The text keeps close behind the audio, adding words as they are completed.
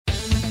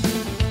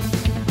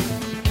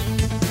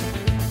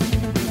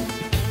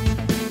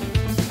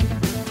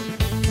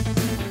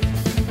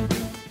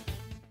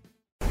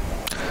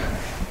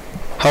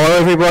Hello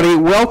everybody,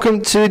 welcome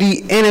to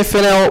the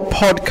NFNL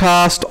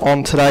podcast.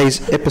 On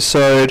today's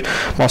episode,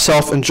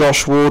 myself and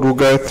Josh Ward will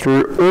go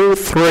through all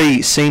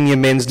three senior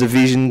men's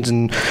divisions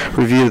and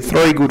review the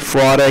three Good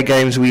Friday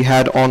games we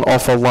had on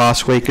offer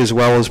last week, as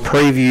well as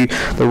preview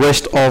the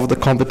rest of the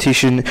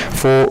competition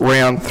for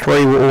round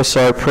three. We'll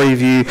also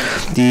preview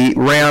the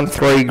round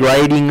three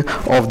grading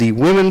of the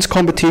women's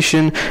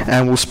competition,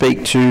 and we'll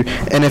speak to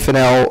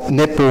NFNL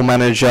netball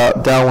manager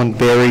Darwin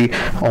Berry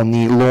on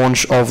the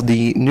launch of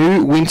the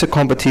new winter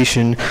competition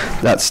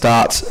that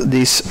starts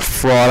this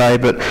Friday.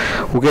 But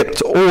we'll get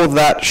to all of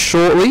that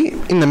shortly.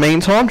 In the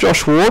meantime,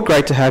 Josh Ward,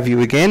 great to have you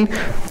again.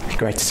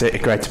 Great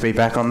to be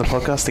back on the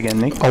podcast again,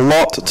 Nick. A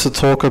lot to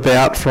talk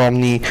about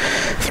from the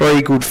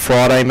three Good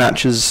Friday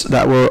matches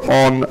that were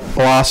on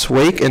last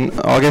week, and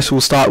I guess we'll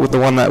start with the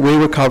one that we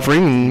were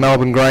covering in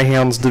Melbourne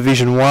Greyhounds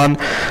Division 1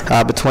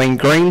 between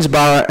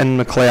Greensborough and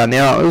Macleod.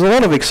 Now, there was a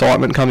lot of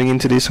excitement coming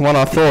into this one.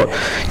 I thought,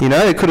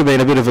 it could have been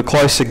a bit of a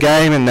closer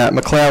game, and that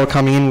Macleod were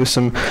coming in with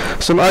some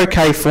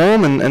okay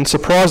form and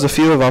surprised a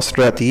few of us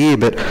throughout the year,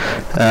 but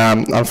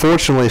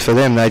unfortunately for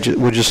them, they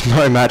were just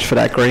no match for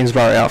that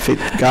Greensborough outfit.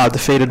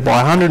 Defeated by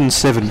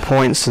 107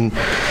 points, and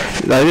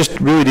they just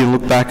really didn't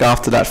look back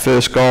after that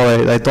first goal.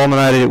 They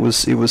dominated. It was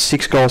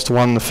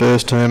 6-1 in the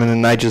first term, and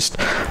then they just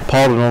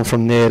piled it on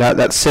from there. That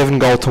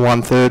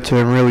 7-1 third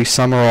term really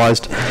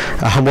summarised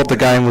what the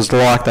game was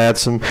like. They had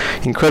some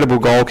incredible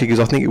goal kickers.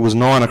 I think it was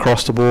 9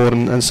 across the board,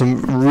 and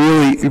some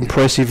really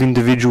impressive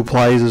individual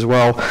plays as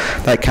well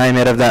that came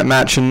out of that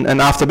match. And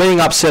after being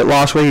upset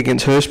last week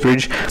against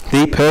Hurstbridge,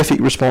 the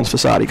perfect response for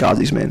Sadi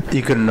Ghazi's men.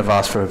 You couldn't have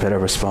asked for a better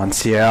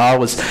response. Yeah, I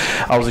was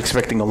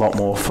expecting a lot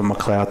more from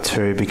Macleod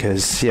too,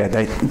 because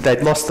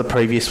they'd lost the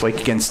previous week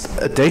against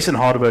a decent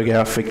Heidelberg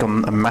outfit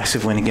on a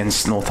massive win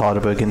against North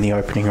Heidelberg in the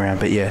opening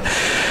round. But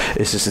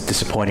it's just a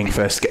disappointing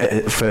third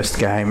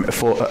game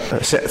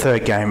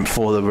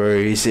for the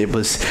Roos. It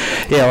was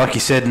like you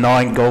said,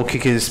 9 goal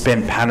kickers,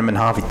 Ben Panham and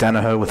Harvey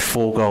Danaher with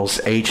 4 goals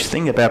each.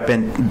 Thing about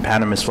Ben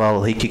Panham as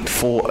well, he kicked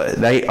 4.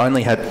 They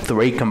only had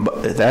 3.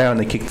 They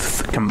only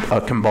kicked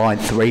a combined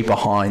 3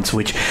 behinds,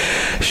 which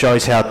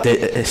shows how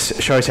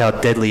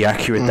deadly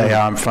accurate they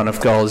are in front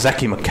of goal.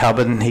 Zachy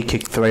McCubbin, he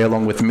kicked 3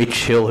 along with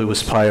Mitch Hill, who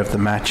was player of the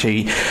match.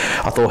 I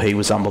thought he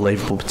was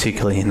unbelievable,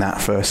 particularly in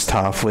that first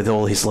half with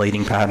all his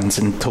leading patterns,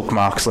 and took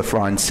marks left,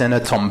 right and centre.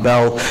 Tom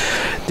Bell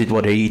did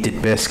what he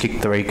did best,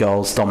 kicked 3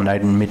 goals,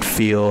 dominated in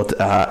midfield.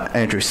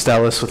 Andrew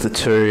Stellis with the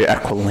 2,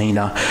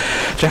 Aquilina.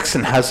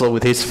 Jackson Hasler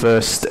with his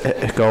first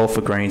goal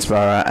for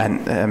Greensborough,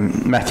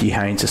 and Matthew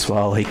Haynes as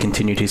well. He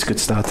continued his good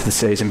start to the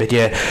season. But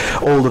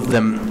all of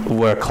them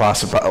were a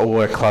class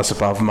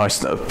above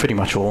most, pretty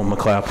much all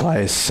Macleod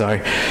players.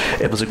 So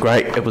it was a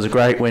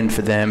great win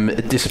for them.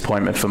 A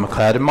disappointment for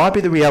Macleod. It might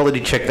be the reality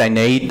check they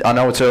need. I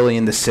know it's early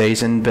in the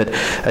season, but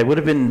they would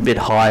have been a bit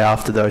high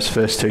after those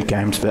first 2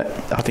 games. But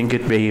I think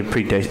it'd be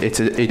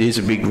it is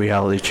a big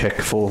reality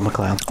check for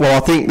Macleod. Well, I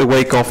think the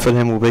week off for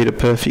them will be the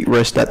perfect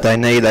rest that they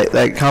need.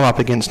 They come up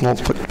against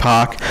Northbrook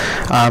Park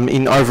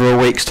in over a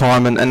week's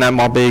time, and that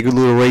might be a good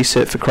little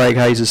reset for Craig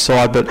Hayes'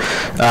 side. But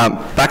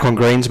back on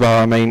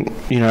Greensborough,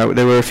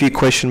 there were a few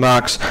question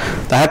marks.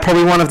 They had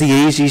probably one of the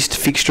easiest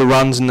fixture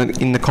runs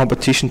in the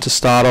competition to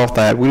start off.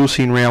 They had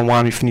Whittlesea in round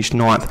 1, who finished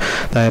 9th.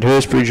 They had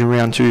Hurstbridge in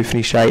round 2, who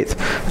finished 8th.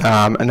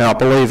 And then I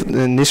believe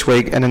in this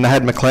week, and then they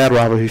had Macleod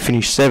who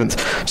finished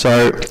 7th.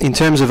 So in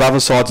terms of other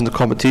sides in the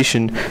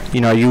competition,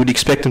 you would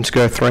expect them to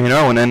go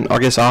 3-0. And then I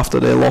guess after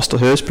their loss to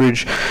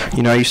Hurstbridge,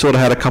 you sort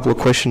of had a couple of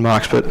question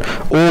marks, but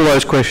all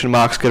those question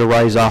marks get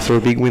erased after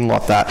a big win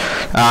like that.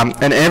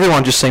 And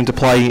everyone just seemed to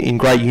play in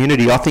great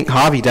unity. I think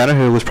Harvey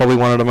Danaher was probably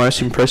one of the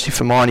most impressive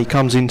for mine. He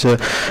comes into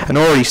an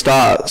already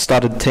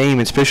started team,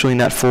 especially in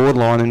that forward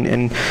line,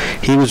 and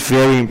he was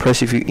very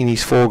impressive in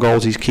his 4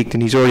 goals he's kicked,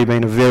 and he's already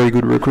been a very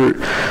good recruit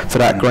for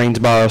that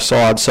Greensborough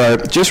side. So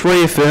just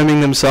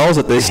reaffirming themselves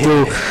that they're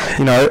still,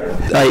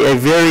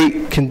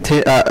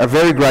 a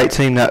very great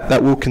team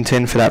that will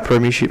contend for that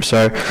premiership.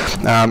 So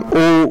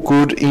all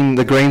good in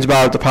the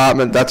Greensborough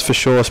department, that's for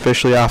sure,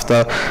 especially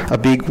after a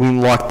big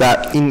win like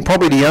that in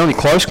probably the only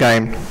close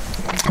game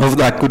of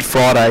that Good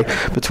Friday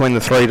between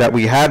the 3 that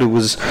we had. It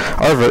was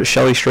over at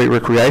Shelley Street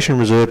Recreation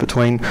Reserve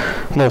between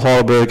North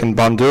Heidelberg and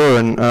Bundoora,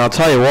 and I'll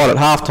tell you what, at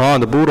half time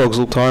the Bulldogs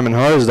looked home and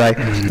hosed.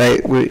 They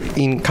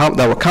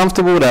were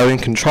comfortable, they were in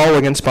control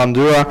against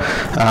Bundoora,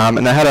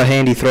 and they had a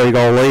handy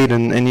 3-goal lead,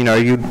 and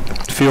you'd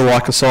feel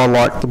like a side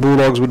like the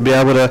Bulldogs would be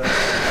able to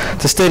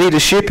steady the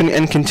ship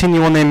and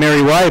continue on their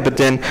merry way. But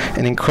then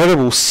an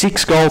incredible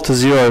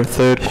 6-0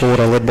 third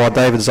quarter led by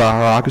David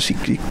Zaharakis. He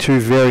kicked 2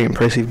 very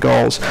impressive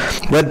goals,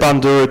 led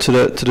Bundoora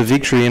to the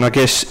victory, and I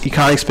guess you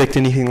can't expect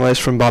anything less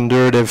from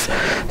Bundoora.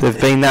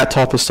 They've been that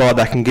type of side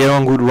that can get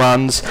on good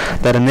runs,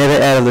 that are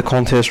never out of the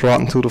contest right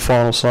until the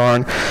final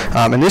siren,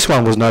 and this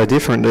one was no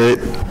different.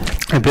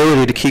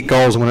 ability to kick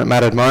goals when it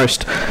mattered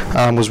most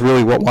was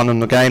really what won them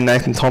the game.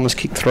 Nathan Thomas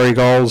kicked 3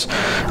 goals,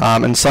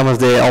 and some of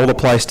their older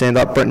players stand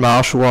up. Brent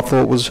Marshall, I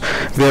thought, was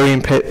very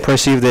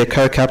impressive. Their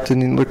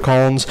co-captain in Luke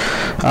Collins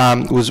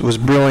was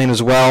brilliant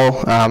as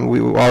well. We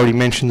already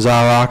mentioned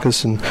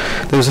Zaharakis, and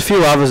there was a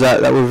few others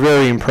that were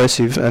very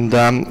impressive. And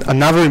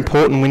another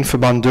important win for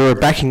Bundoora,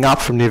 backing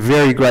up from their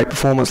very great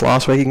performance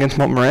last week against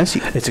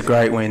Montmorency. It's a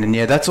great win, and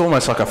yeah, that's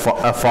almost like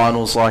a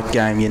finals-like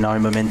game. You know,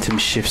 momentum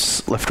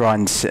shifts left, right,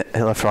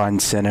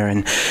 and centre,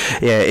 and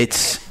yeah,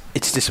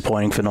 it's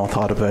disappointing for North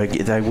Heidelberg.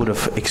 They would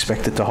have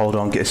expected to hold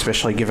on,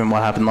 especially given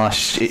what happened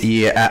last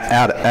year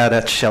out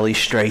at Shelley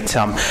Street.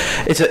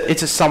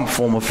 It's some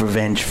form of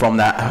revenge from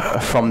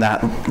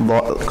that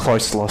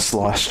close loss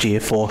last year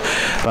for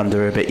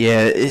Bundoora. But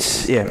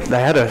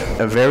they had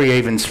a very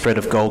even spread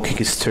of goal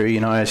kickers too. You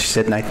know, as you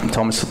said, Nathan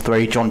Thomas with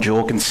 3, John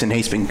Jorgensen,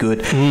 he's been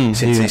good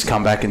since he's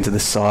come back into the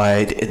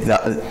side.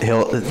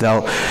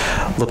 They'll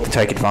look to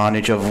take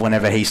advantage of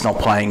whenever he's not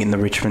playing in the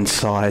Richmond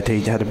side.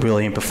 He had a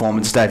brilliant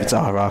performance. David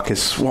Zaharakis,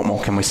 what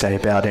more can we say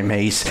about him?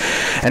 He's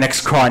an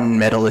ex-Crichton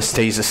medalist.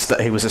 He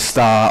was a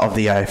star of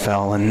the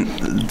AFL, and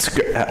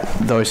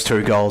those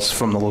 2 goals,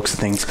 from the looks of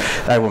things,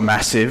 they were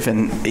massive,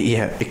 and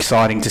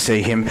exciting to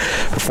see him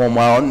perform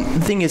well.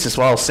 And the thing is as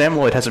well, Sam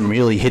Lloyd hasn't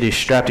really hit his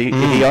strap.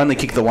 He only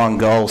kicked the 1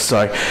 goal,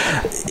 so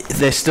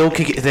they're still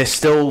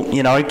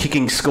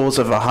kicking scores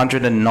of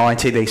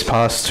 190 these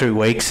past 2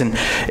 weeks. And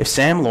if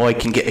Sam Lloyd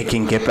can get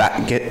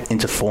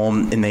into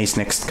form in these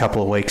next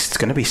couple of weeks, it's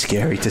going to be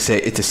scary to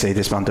see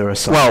this Bundoora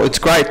side. Well, it's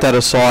great that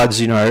a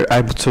side's,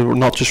 able to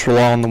not just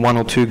rely on the 1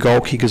 or 2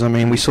 goal kickers. I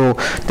mean, we saw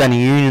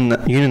Danny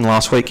Union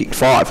last week kick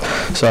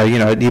 5. So,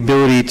 the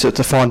ability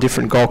to find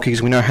different goal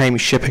kickers. We know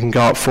Hamish Shepherd can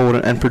go up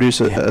forward and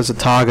produce it as a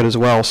target as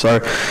well. So,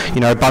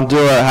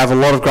 Bundoora have a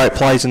lot of great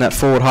plays in that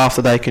forward half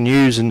that they can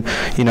use, and,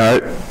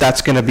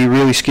 that's going to be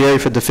really scary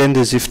for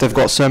defenders if they've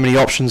got so many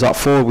options up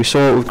forward. We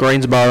saw it with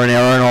Greensboro in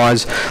our own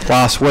eyes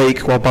last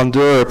week, while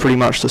Bundoora are pretty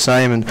much the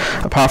same, and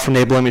apart from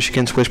their blemish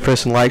against West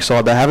Preston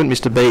Lakeside, they haven't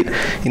missed a beat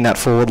in that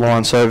forward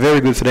line, so very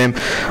good for them.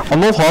 On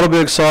North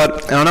Heidelberg's side,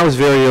 and I know it was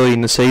very early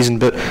in the season,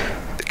 but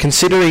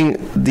considering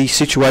the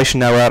situation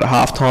they were at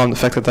half time, the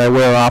fact that they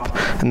were up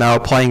and they were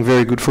playing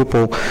very good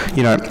football,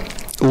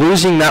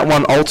 losing that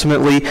one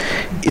ultimately,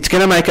 it's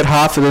going to make it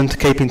hard for them to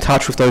keep in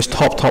touch with those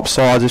top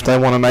sides if they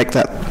want to make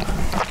that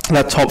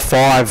top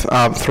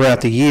 5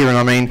 throughout the year. And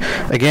I mean,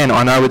 again,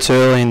 I know it's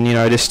early, and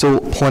there's still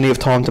plenty of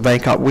time to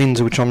make up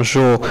wins, which I'm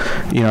sure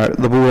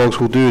the Bulldogs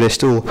will do. They're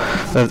still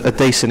a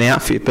decent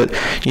outfit, but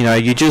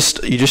you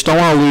just don't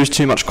want to lose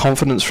too much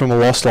confidence from a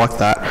loss like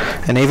that.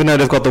 And even though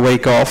they've got the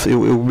week off, it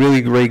will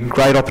really be a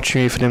great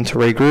opportunity for them to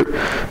regroup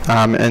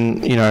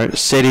and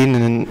set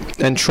in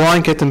and try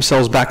and get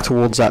themselves back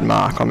towards that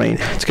mark. I mean,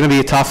 it's going to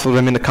be tough for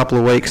them in a couple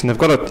of weeks, and they've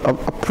got a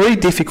pretty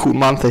difficult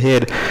month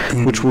ahead,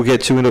 which we'll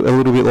get to a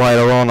little bit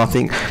later on. I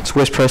think it's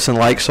West Preston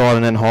Lakeside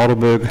and then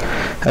Heidelberg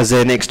as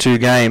their next 2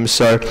 games.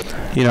 So,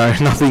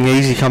 nothing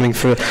easy coming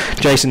for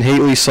Jason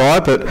Heatley's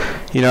side, but,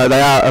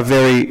 they are a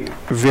very,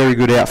 very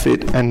good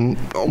outfit. And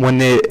when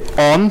they're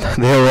on,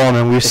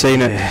 and we've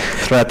seen it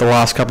throughout the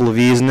last couple of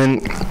years. And then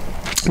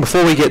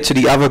before we get to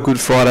the other Good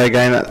Friday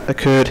game that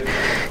occurred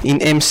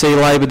in MC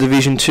Labour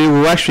Division 2,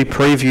 we'll actually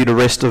preview the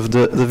rest of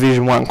the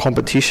Division 1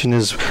 competition,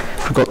 as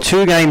we've got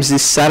 2 games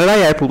this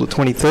Saturday, April the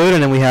 23rd,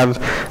 and then we have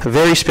a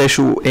very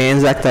special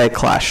Anzac Day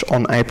clash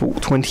on April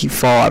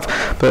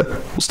 25. But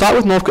we'll start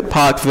with Northcote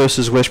Park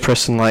versus West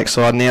Preston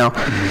Lakeside. Now,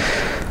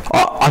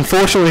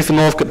 unfortunately for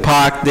Northcote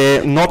Park,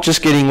 they're not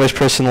just getting West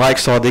Preston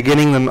Lakeside, they're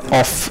getting them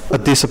off a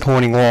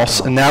disappointing loss,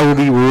 and they will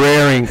be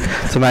raring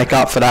to make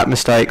up for that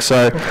mistake.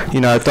 So,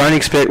 don't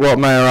expect what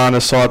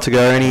Majorana's side to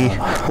go any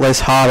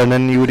less harder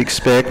than you would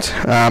expect.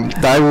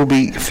 They will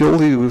be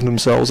filthy with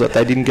themselves that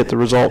they didn't get the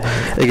result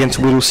against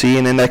Whittlesea,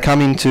 and then they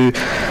come into,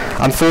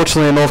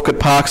 unfortunately, a Northcote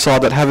Park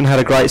side that haven't had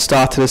a great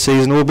start to the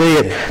season,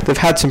 albeit they've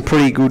had some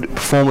pretty good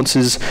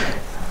performances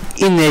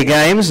in their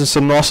games and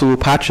some nice little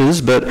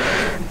patches, but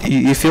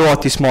you feel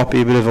like this might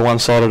be a bit of a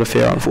one-sided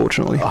affair,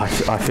 unfortunately.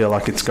 I feel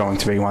like it's going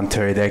to be one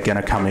too. They're going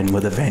to come in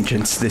with a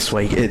vengeance this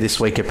week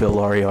at Bill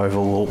Laurie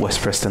Oval or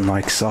West Preston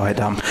Lakeside.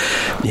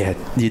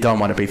 You don't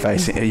want to be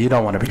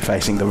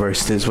facing the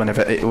Roosters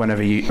whenever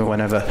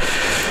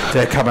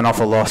they're coming off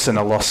a loss, and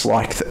a loss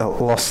like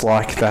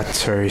that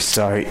too.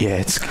 So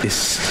yeah,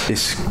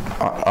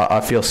 I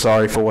feel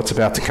sorry for what's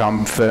about to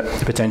come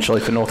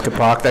potentially for Northcote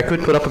Park. They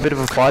could put up a bit of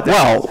a fight there.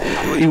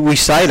 Well, we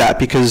say that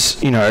because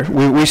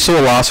we saw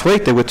last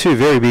week there were 2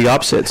 very big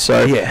upsets,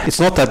 so it's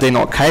not that they're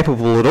not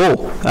capable at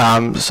all.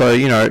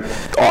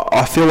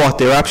 I feel like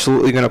they're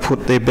absolutely going to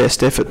put their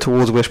best effort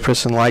towards West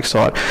Preston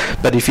Lakeside.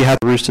 But if you had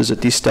the Roosters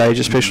at this stage,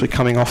 especially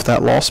coming off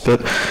that loss,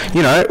 but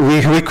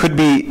we could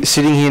be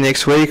sitting here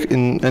next week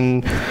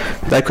and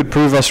they could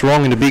prove us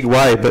wrong in a big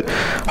way. But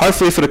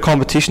hopefully for the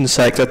competition's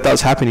sake, that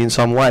does happen in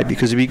some way,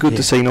 because it'd be good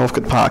to see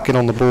Northcote Park get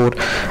on the board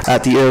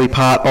at the early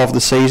part of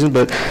the season.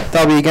 But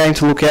that'll be a game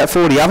to look out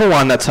for. The other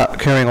one that's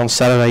occurring on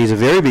Saturday is a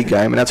very big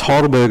game, and that's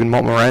Heidelberg and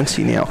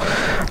Montmorency. Now,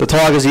 the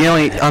Tigers are the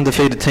only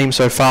undefeated team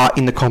so far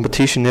in the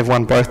competition. They've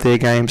won both their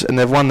games, and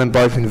they've won them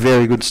both in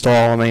very good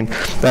style. I mean,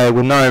 they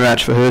were no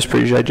match for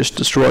Hurstbridge. They just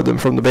destroyed them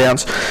from the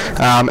bounce.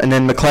 And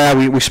then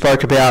McLeod, we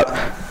spoke about.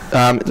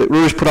 The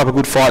Roosters put up a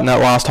good fight in that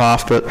last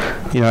half, but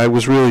it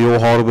was really all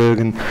Heidelberg,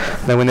 and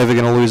they were never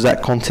going to lose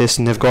that contest.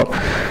 And they've got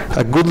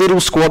a good little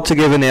squad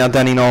together now,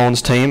 Danny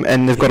Nolan's team,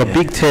 and they've got a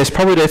big test,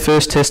 probably their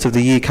first test of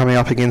the year, coming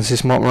up against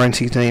this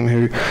Montmorency team,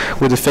 who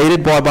were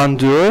defeated by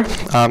Bundoora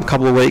a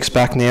couple of weeks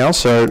back now.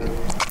 So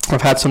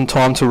I've had some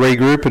time to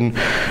regroup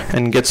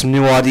and get some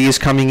new ideas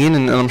coming in,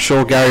 and I'm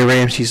sure Gary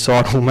Ramsey's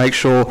side will make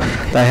ssure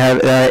they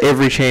have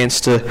every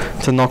chance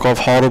to knock off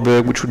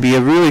Heidelberg, which would be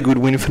a really good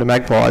win for the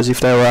Magpies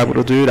if they were able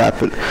to do that.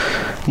 But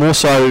more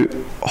so,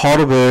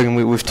 Heidelberg, and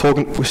we've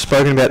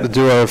spoken about the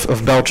duo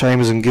of Bell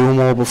Chambers and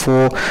Gilmore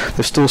before.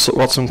 They've still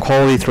got some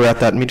quality throughout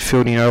that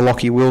midfield.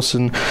 Lockie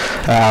Wilson,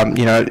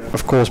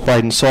 of course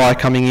Braden Sy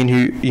coming in,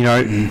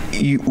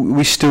 who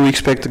we still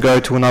expect to go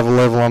to another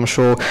level. I'm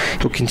sure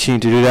he'll continue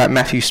to do that.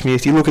 Matthew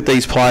Smith. You look at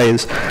these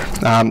players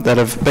that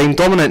have been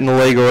dominant in the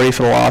league already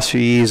for the last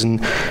few years,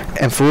 and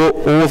for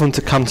all of them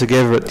to come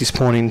together at this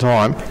point in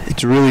time,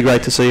 it's really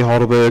great to see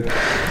Heidelberg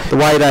the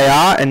way they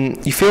are.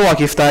 And you feel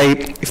like if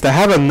they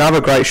have another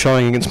great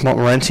showing against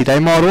Montmorency, they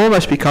might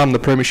almost become the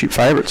premiership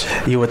favourites.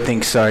 You would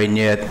think so, and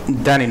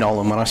Danny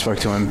Nolan, when I spoke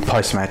to him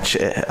post-match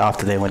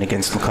after their win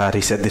against McLeod,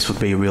 he said this would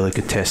be a really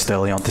good test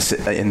early on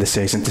in the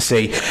season to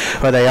see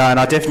where they are, and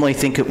I definitely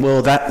think it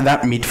will.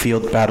 That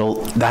midfield battle,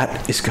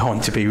 that is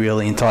going to be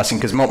really enticing,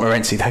 because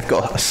Montmorency, they've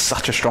got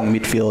such a strong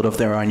midfield of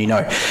their own.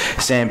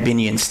 Sam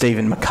Binion,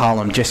 Stephen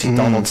McCullum, Jesse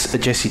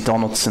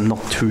Donaldson,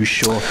 not too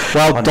sure.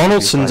 Well,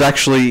 Donaldson's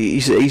actually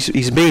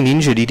he's been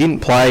injured. He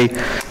didn't play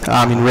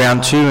in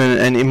round 2,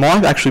 and it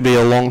might actually be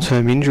a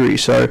long-term injury.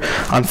 So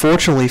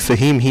unfortunately for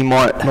him, he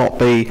might not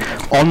be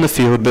on the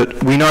field.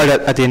 But we know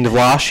that at the end of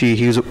last year,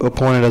 he was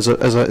appointed as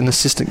an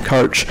assistant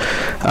coach,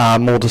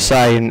 more to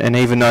say. And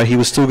even though he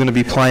was still going to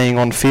be playing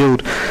on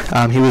field,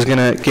 he was going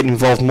to get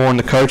involved more in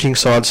the coaching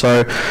side.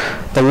 So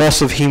the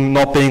loss of him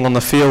not being on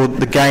the field,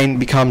 the gain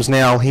becomes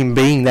now him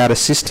being that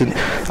assistant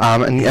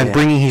and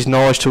bringing his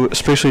knowledge to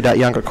especially that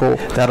younger core.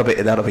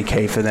 That'll be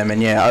key for them.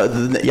 And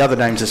the other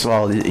names as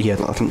well.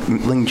 I think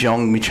Ling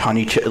Jong, Mitch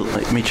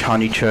Honeychurch,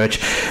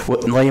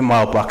 Liam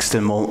Wild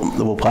Buxton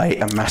will play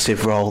a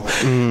massive role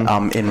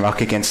in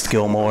ruck against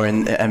Gilmore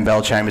and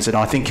Bell Chambers, and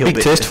I think he'll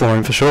big test for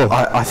him for sure.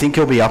 I think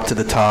he'll be up to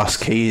the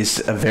task.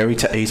 He's a very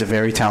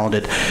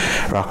talented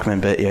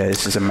ruckman, but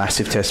this is a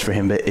massive test for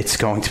him. But it's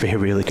going to be a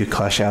really good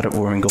clash out at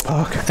Warringal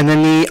Park. And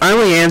then the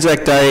only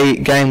Anzac Day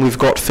game we've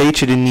got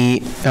featured in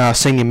the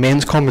senior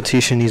men's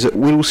competition is at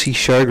Whittlesea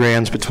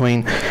Showgrounds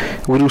between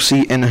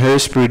Whittlesea and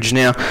Hurstbridge.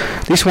 Now,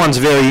 this one's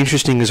very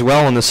interesting as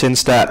well in the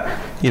sense that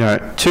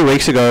 2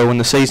 weeks ago when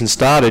the season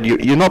started,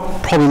 you're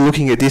not probably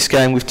looking at this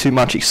game with too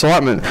much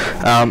excitement,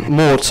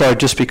 more so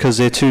just because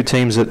they're two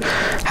teams that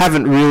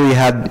haven't really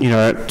had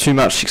too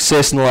much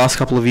success in the last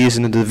couple of years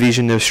in the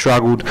division. They've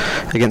struggled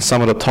against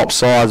some of the top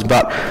sides,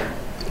 but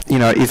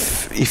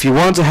if you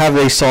wanted to have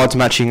these sides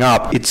matching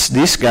up, it's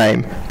this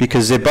game,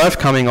 because they're both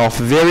coming off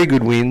very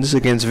good wins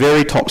against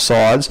very top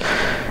sides,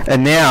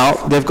 and now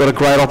they've got a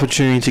great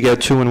opportunity to go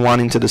 2-1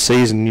 into the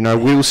season.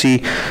 Whittlesea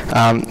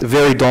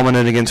very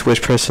dominant against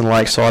West Preston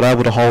Lakeside,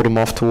 able to hold them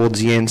off towards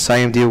the end.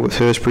 Same deal with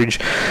Hurstbridge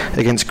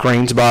against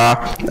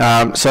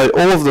Greensbar. So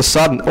all of a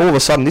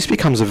sudden, this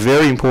becomes a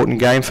very important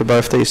game for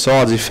both these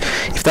sides.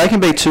 If they can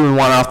be 2-1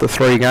 after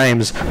 3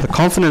 games, the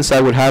confidence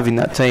they would have in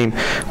that team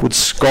would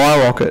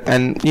skyrocket,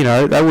 and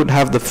they would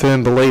have the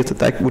firm belief that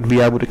they would be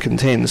able to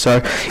contend.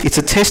 So it's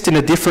a test in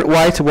a different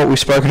way to what we've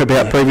spoken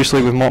about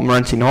previously with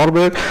Montmorency and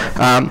Heidelberg,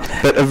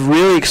 but a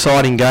really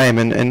exciting game,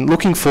 and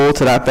looking forward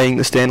to that being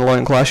the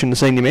standalone clash in the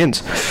senior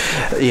men's.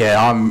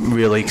 I'm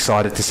really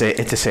excited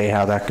to see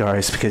how that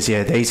goes, because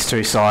these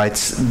two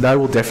sides, they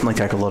will definitely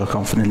take a lot of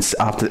confidence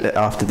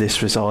after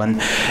this result.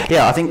 And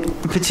I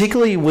think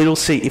particularly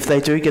Whittlesea, if they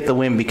do get the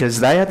win,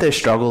 because they had their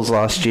struggles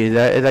last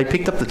year. They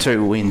picked up the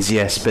 2 wins,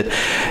 yes, but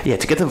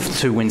to get the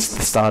 2 wins at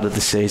the start of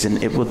the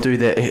season, it will do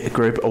their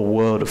group a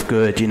world of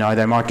good.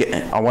 They might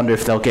get. I wonder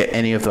if they'll get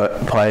any of the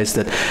players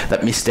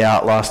that missed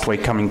out last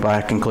week coming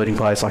back back, including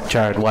players like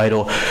Jared Wade,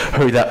 or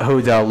who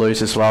they'll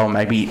lose as well.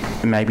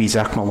 Maybe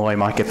Zach Malloy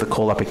might get the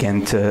call up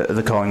again to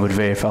the Collingwood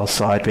VFL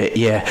side. But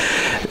yeah,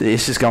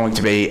 this is going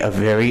to be a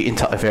very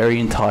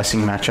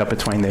enticing matchup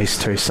between these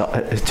two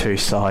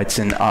sides,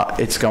 and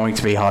it's going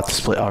to be hard to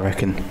split, I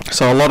reckon.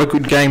 So a lot of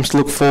good games to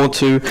look forward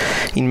to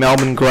in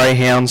Melbourne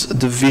Greyhounds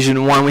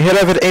Division 1. We head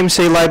over to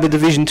MC Labour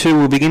Division 2.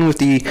 We'll begin with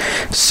the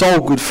sole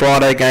Good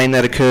Friday game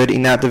that occurred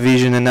in that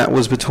division, and that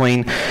was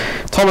between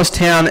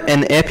Thomastown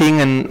and Epping.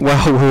 And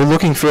well, we were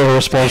looking for a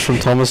response from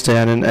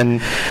Thomastown,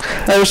 and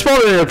they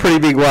responded in a pretty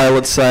big way.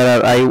 Let's say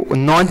that a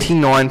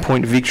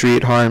 99-point victory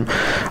at home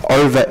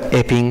over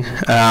Epping.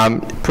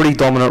 Pretty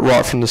dominant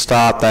right from the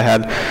start. They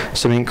had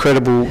some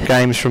incredible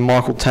games from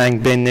Michael Tang,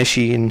 Ben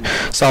Neshi, and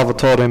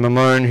Salvatore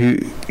Mamone, who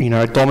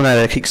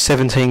dominated. They kicked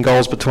 17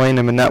 goals between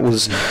them, and that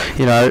was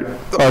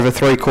over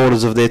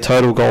 3/4 of their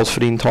total goals for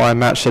the entire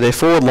match. So their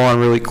forward line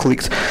really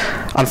clicked.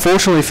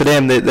 Unfortunately for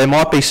them, there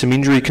might be some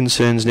injury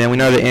concerns now. We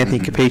know that Anthony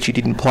Capici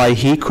didn't play.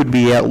 He could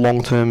be out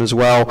long term as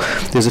well.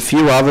 There's a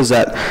few others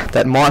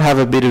that might have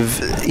a bit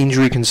of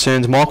injury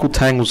concerns. Michael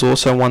Tang was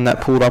also one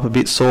that pulled up a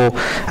bit sore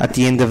at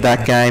the end of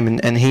that game,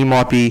 and he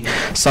might be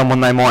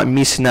someone they might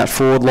miss in that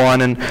forward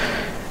line. And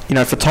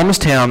for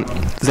Thomastown,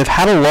 they've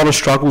had a lot of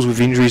struggles with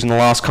injuries in the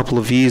last couple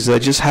of years. They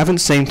just haven't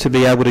seemed to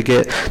be able to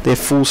get their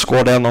full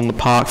squad out on the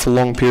park for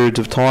long periods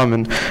of time,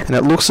 and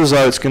it looks as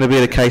though it's going to be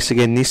the case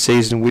again this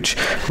season, which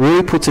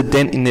really puts a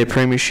dent in their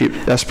premiership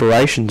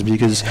aspirations,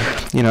 because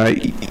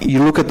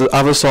you look at the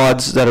other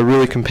sides that are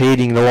really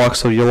competing, the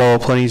likes of your Lower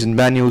Plenties and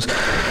Banyuls.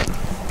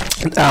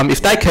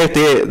 If they keep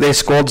their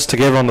squads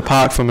together on the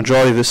park for a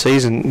majority of the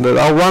season,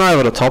 they'll run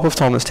over the top of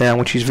Thomastown,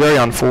 which is very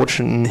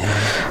unfortunate.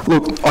 And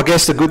look, I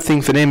guess the good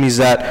thing for them is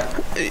that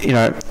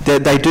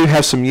they do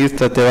have some youth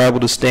that are able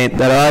to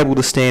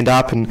stand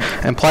up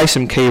and play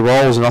some key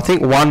roles. And I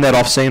think one that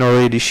I've seen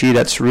already this year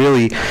that's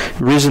really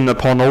risen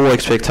upon all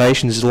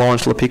expectations is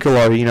Lawrence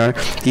LaPiccolo.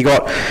 You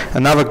got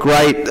another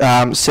great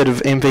set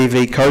of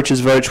MVV coaches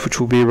votes, which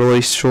will be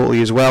released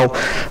shortly as well.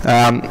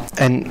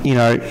 And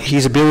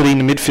his ability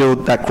in the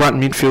midfield, that grunt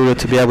midfielder,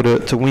 to be able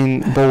to win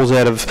balls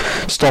out of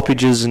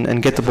stoppages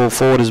and get the ball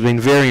forward has been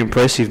very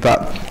impressive.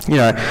 But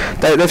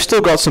they've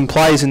still got some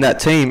players in that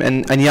team,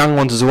 and young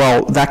ones as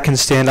well, that can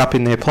stand up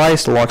in their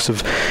place. The likes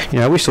of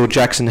we saw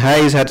Jackson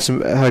Hayes had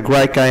a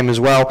great game as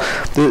well.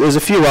 There's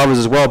a few others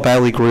as well.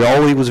 Bailey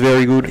Grioli was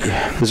very good.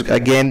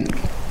 Again,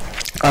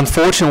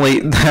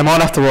 unfortunately, they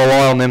might have to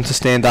rely on them to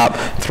stand up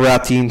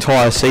throughout the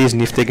entire season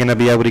if they're going to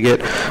be able to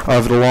get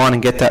over the line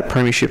and get that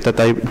premiership that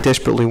they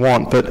desperately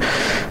want. But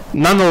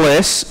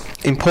nonetheless,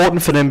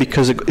 important for them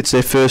because it's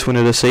their first win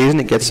of the season.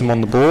 It gets them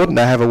on the board.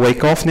 They have a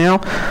week off now.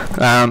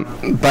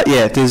 But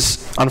yeah,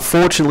 there's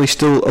unfortunately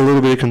still a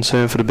little bit of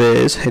concern for the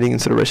Bears heading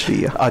into the rest of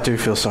the year. I do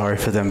feel sorry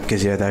for them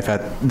because they've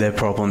had their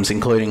problems,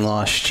 including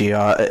last year.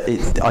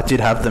 I did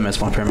have them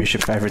as my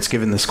premiership favourites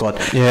given the squad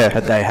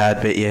that they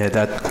had. But yeah,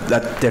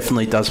 that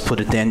definitely does put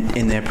a dent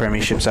in their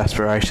premiership's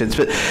aspirations.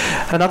 But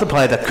another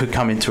player that could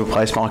come in to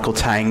replace Michael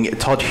Tang,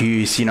 Todd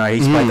Hughes,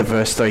 he's played the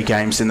first 3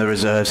 games in the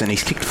reserves and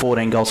he's kicked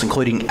 14 goals,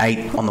 including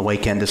 8 on the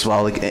weekend as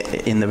well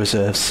in the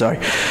reserves. So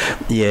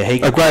yeah,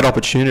 a great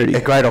opportunity. A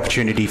great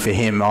opportunity for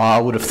him. I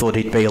would have thought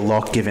he'd be a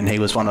lock given he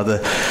was one of the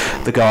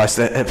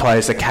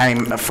players that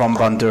came from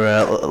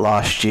Bundoora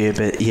last year.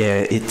 But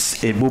yeah,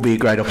 it will be a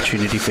great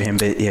opportunity for him.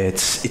 But yeah,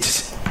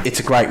 it's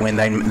a great win.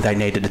 They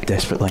needed it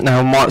desperately.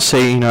 Now, we might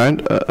see,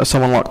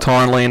 someone like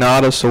Tyron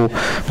Leonardis or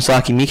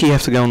Masaki Miki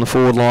have to go on the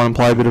forward line and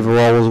play a bit of a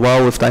role as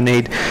well if they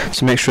need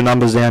some extra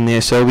numbers down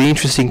there. So it'll be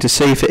interesting to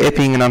see. For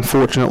Epping, an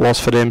unfortunate loss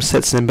for them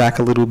sets them back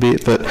a little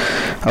bit, but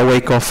a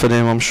week off for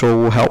them, I'm sure,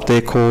 will help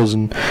their cause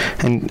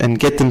and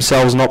give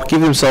themselves an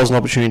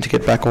opportunity to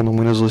get back on the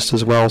winners list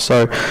as well.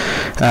 So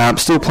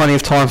still plenty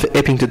of time for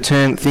Epping to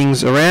turn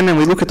things around. And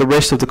we look at the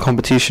rest of the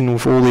competition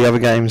with all the other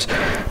games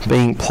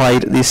being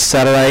played this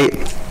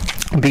Saturday.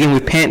 Begin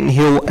with Panton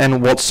Hill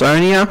and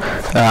Watsonia,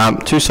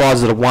 2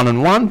 sides that are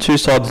 1-1, 2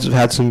 sides that have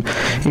had some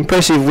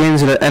impressive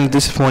wins and a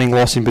disappointing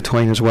loss in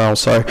between as well.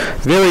 So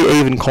very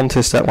even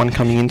contest, that one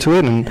coming into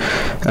it, and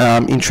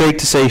intrigued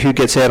to see who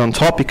gets out on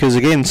top, because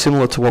again,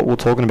 similar to what we're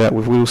talking about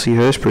with Whittlesea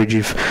Hurstbridge,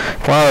 if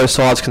one of those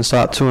sides can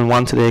start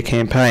 2-1 to their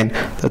campaign,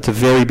 that's a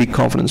very big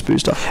confidence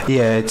booster.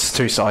 Yeah, it's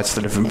 2 sides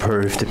that have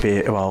improved a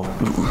bit. Well,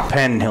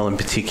 Panton Hill in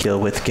particular,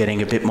 with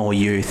getting a bit more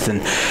youth and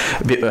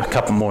a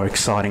couple more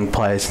exciting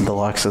players and the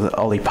likes of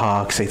Ollie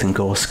Parks, Ethan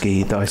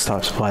Gorski, those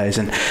types of players.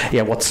 And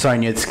yeah,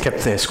 Watsonia's kept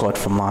their squad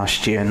from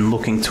last year and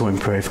looking to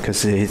improve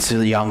because it's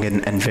young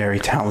and very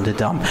talented.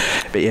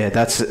 But yeah,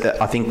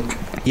 I think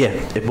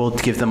it will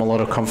give them a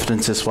lot of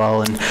confidence as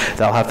well, and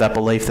they'll have that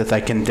belief that they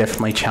can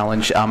definitely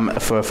challenge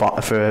for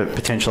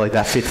potentially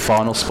that 5th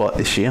final spot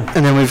this year.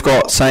 And then we've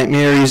got St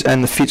Mary's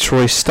and the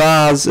Fitzroy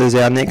Stars as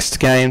our next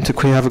game to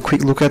have a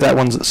quick look at. That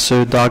one's at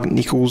Sir Doug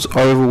Nicholls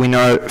Oval. We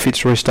know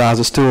Fitzroy Stars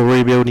are still a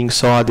rebuilding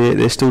side.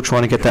 They're still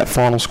trying to get that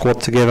final squad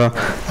together.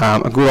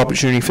 A good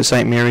opportunity for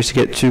St Mary's to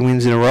get 2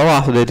 wins in a row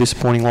after their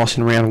disappointing loss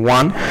in round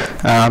 1.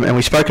 And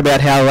we spoke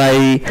about how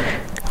they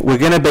we're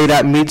going to be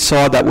that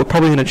mid-side that we're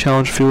probably going to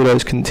challenge a few of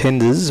those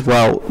contenders.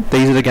 Well,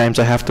 these are the games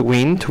they have to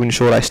win to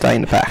ensure they stay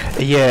in the pack.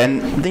 Yeah,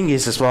 and the thing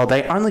is as well,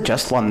 they only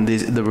just won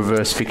the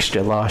reverse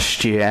fixture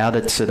last year out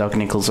at Sir Doug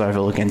Nicholls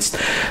Oval against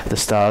the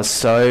Stars.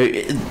 So,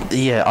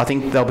 yeah, I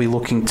think they'll be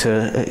looking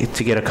to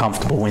get a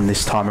comfortable win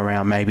this time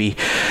around, maybe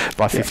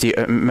by 50,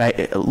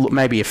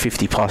 maybe a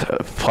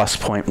 50-plus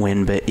point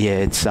win. But yeah,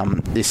 it's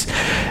this.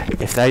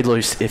 If they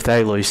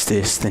lose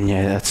this, then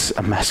yeah, that's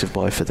a massive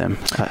blow for them.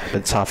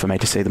 It's hard for me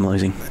to see them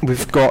losing.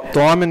 We've got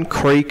Diamond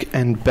Creek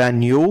and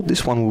Banyule.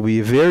 This one will be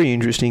a very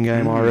interesting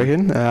game, I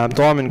reckon.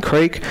 Diamond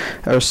Creek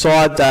are a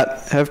side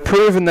that have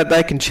proven that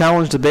they can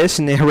challenge the best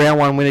in their round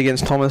one win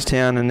against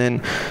Thomastown, and then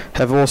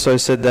have also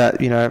said that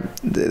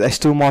they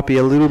still might be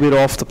a little bit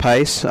off the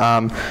pace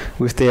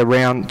with their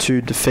round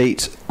 2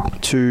 defeat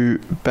to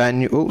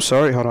Banyule. Oh,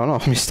 sorry, hold on,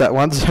 I missed that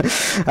one.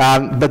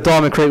 But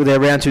Diamond Creek with their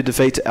round 2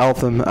 defeat to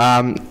Eltham,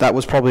 that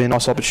was probably a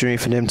nice opportunity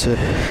for them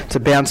to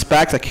bounce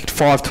back. They kicked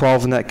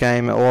 5-12 in that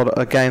game,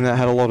 a game that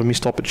had a lot of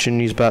missed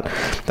opportunities, but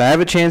they have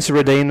a chance to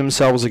redeem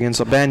themselves against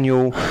a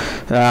Banyule.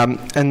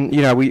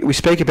 And we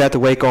speak about the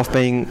week off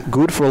being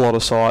good for a lot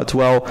of sides.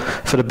 Well,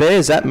 for the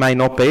Bears, that may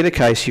not be the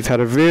case. You've had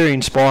a very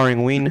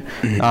inspiring win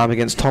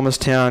against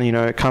Thomastown.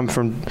 Come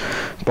from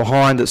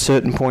behind at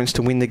certain points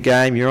to win the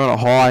game. You're on a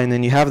high, and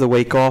then you have the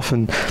week off,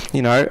 and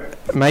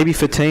maybe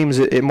for teams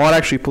it might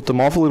actually put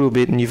them off a little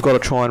bit, and you've got to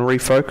try and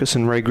refocus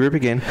and regroup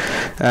again.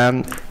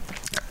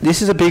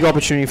 This is a big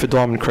opportunity for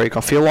Diamond Creek.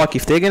 I feel like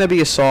if they're going to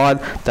be a side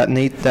that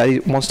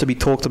wants to be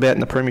talked about in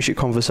the premiership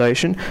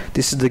conversation,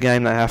 this is the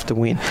game they have to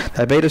win.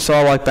 They beat a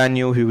side like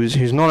Banyule,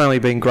 who's not only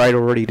been great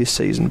already this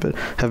season, but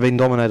have been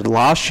dominated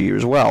last year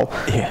as well.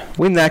 Yeah.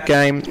 Win that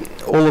game,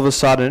 all of a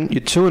sudden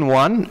you're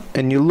 2-1,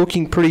 and you're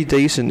looking pretty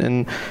decent,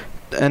 and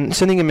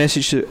sending a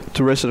message to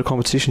the rest of the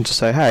competition to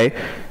say, hey,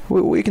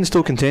 we can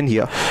still contend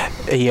here.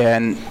 Yeah,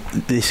 and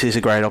this is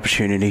a great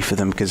opportunity for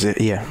them because,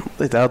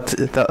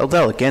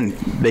 they'll again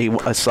be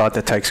a side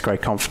that takes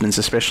great confidence,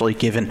 especially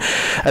given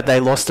they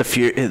lost a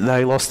few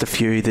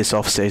this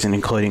off-season,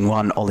 including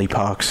one, Ollie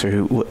Parks,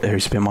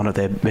 who's been one of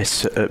their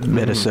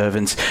better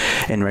servants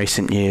in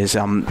recent years.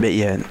 But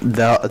yeah,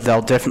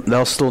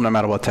 they'll still, no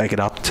matter what, take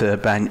it up to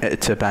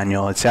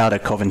Banyule. It's out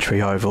at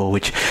Coventry Oval,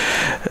 which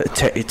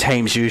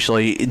teams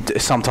usually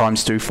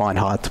sometimes do find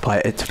hard to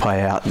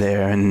play out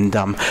there, and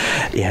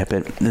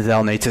but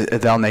they'll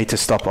need to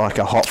stop like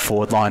a hot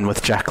forward line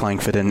with Jack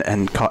Langford and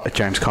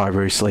James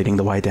Kyrus leading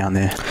the way down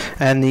there.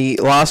 And the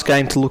last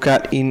game to look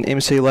at in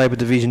MC Labour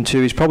Division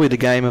 2 is probably the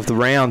game of the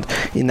round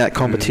in that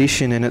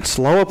competition, and it's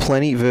Lower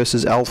Plenty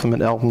versus Eltham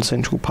at Eltham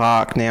Central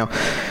Park. Now,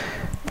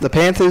 the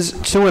Panthers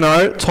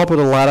 2-0, top of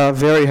the ladder,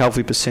 very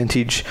healthy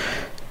percentage.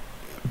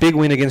 Big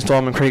win against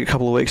Diamond Creek a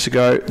couple of weeks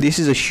ago. This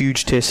is a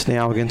huge test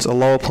now against a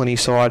Lower Plenty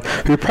side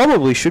who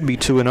probably should be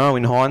 2-0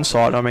 in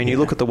hindsight. I mean, you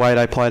look at the way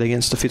they played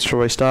against the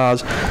Fitzroy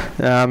Stars,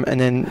 and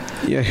then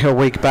a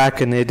week back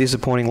and their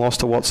disappointing loss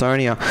to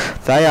Watsonia.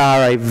 They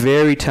are a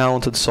very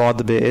talented side,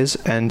 the Bears,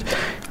 and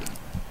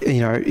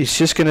it's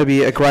just going to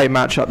be a great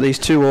matchup. These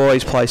two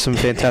always play some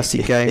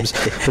fantastic games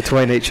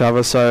between each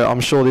other, so I'm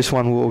sure this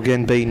one will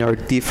again be no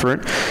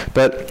different.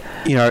 But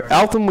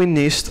Eltham win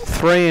this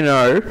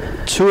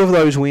 3-0. 2 of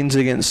those wins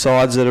against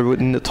sides that are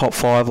in the top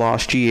 5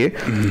 last year,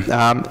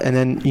 and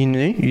then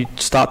you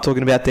start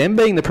talking about them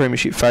being the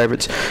premiership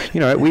favourites.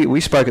 We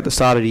spoke at the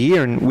start of the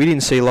year, and we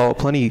didn't see Lower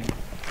Plenty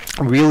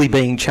really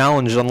being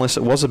challenged unless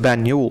it was a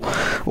Banyule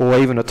or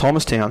even a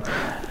Thomastown.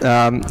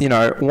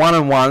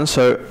 1-1,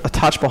 so a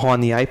touch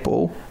behind the 8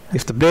 ball.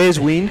 If the Bears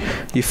win,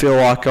 you feel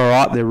like, all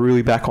right, they're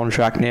really back on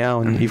track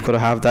now, and you've got to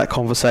have that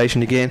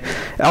conversation again.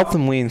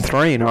 Eltham win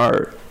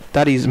 3-0.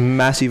 That is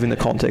massive in the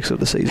context of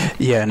the season.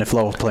 Yeah, and if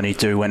Lower Plenty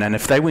do win, and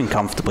if they win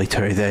comfortably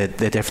too, they're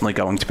definitely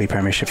going to be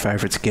premiership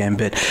favourites again.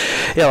 But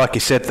yeah, like you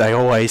said, they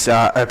always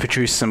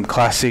produce some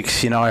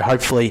classics.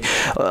 Hopefully,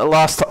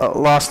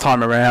 last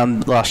time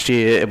around, last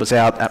year, it was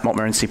out at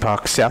Montmorency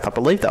Park South. I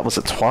believe that was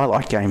a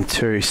twilight game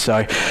too.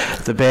 So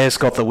the Bears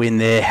got the win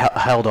there,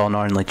 held on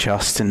only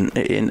just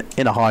in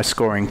a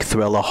high-scoring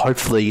thriller.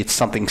 Hopefully, it's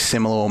something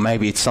similar, or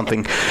maybe it's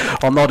something,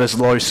 not as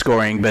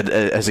low-scoring, but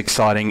as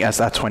exciting as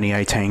that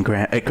 2018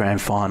 Grand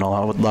Final.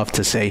 I would love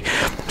to see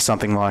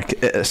something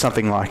like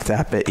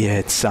that. But yeah,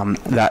 it's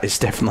that is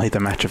definitely the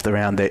match of the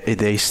round.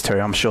 These two,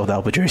 I'm sure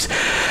they'll produce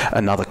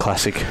another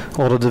classic.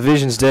 Well, the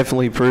division's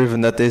definitely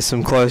proven that there's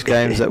some close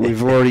games that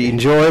we've already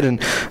enjoyed, and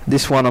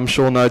this one, I'm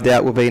sure, no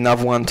doubt, will be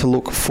another one to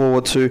look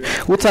forward to.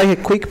 We'll take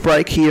a quick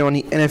break here on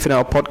the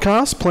NFNL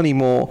podcast. Plenty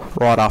more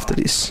right after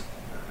this.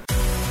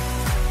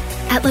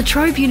 At La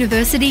Trobe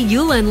University,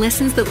 you'll learn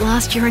lessons that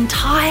last your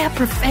entire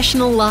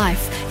professional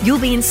life. You'll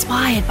be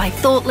inspired by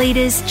thought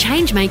leaders,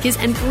 change makers,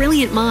 and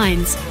brilliant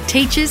minds.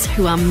 Teachers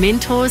who are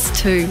mentors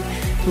too.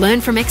 Learn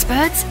from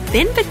experts,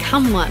 then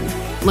become one.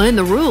 Learn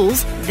the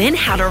rules, then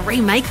how to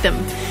remake them.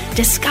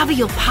 Discover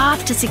your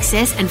path to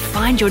success and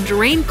find your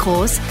dream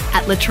course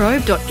at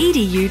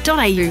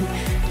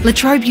latrobe.edu.au. La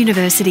Trobe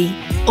University,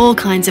 all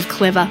kinds of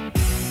clever.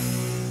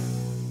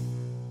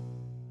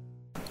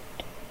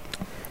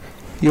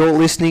 You're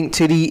listening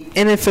to the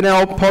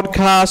NFNL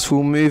podcast.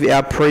 We'll move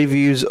our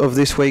previews of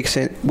this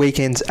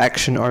weekend's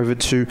action over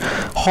to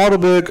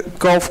Heidelberg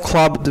Golf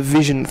Club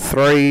Division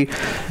 3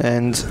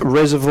 and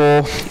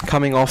Reservoir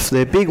coming off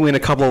their big win a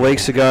couple of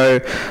weeks ago.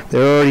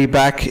 They're already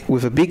back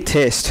with a big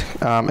test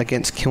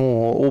against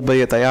Kilmore,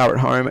 albeit they are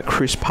at home at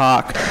Chris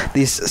Park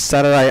this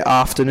Saturday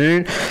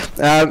afternoon.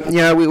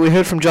 We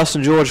heard from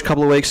Justin George a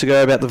couple of weeks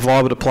ago about the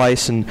vibe of the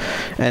place and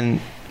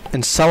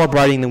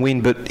celebrating the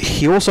win, but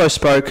he also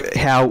spoke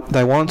how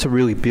they wanted to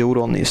really build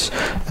on this,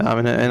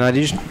 and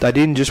they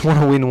didn't just want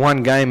to win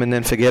one game and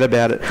then forget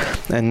about it,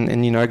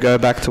 and go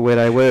back to where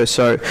they were.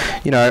 So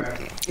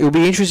it'll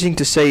be interesting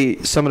to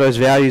see some of those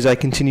values they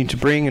continue to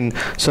bring and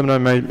some of the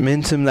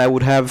momentum they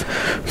would have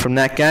from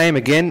that game.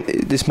 Again,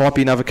 this might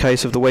be another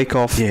case of the week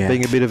off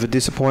being a bit of a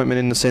disappointment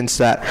in the sense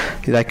that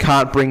they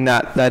can't bring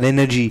that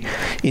energy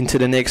into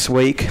the next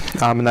week,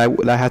 and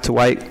they had to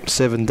wait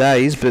 7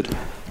 days, but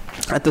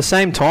at the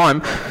same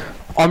time,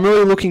 I'm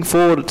really looking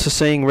forward to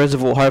seeing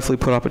Reservoir hopefully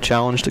put up a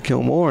challenge to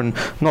Kilmore, and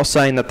I'm not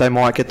saying that they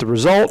might get the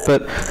result,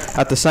 but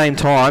at the same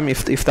time,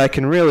 if they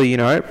can really,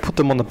 put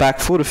them on the back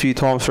foot a few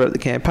times throughout the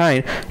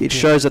campaign, it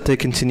shows that they're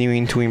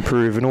continuing to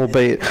improve, and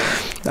albeit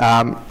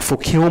for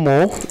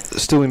Kilmore,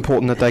 still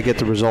important that they get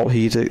the result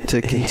here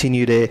to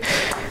continue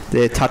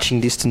their touching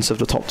distance of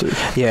the top two.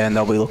 Yeah, and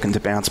they'll be looking to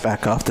bounce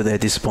back after their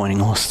disappointing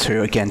loss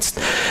too against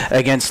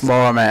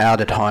Lorimer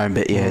out at home.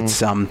 But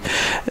it's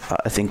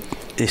I think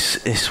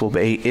this will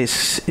be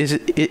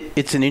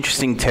it's an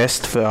interesting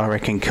test for, I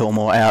reckon,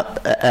 Kilmore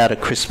out at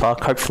Chris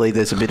Park. Hopefully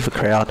there's a bit of a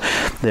crowd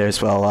there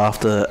as well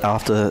after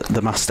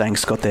the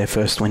Mustangs got their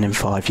first win in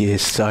 5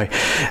 years. So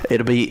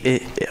it'll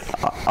be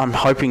I'm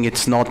hoping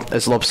it's not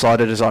as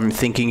lopsided as I'm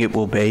thinking it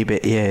will be,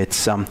 but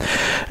it's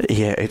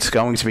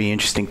going to be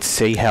interesting to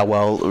see how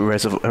well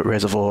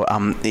Reservoir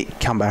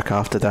come back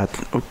after that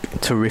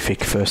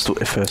terrific first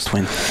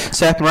win.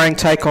 South Morang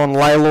take on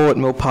Laylaw at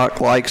Mill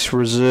Park Lakes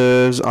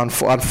Reserves.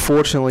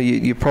 Unfortunately,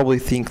 you probably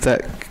think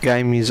that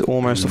game is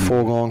almost a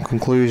foregone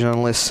conclusion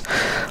unless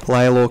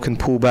Laylaw can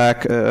pull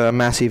back a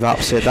massive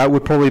upset. That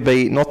would probably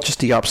be not just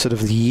the upset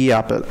of the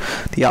year, but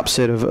the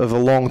upset of a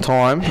long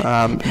time,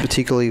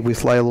 particularly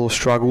with Laylaw's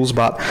struggles,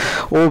 but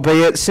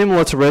albeit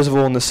similar to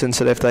Reservoir in the sense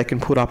that if they can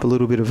put up a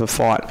little bit of a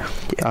fight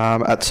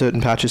at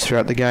certain patches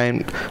throughout the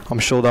game, I'm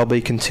sure they'll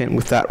be content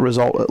with that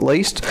result at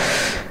least.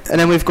 And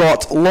then we've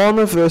got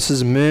Lorimer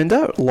versus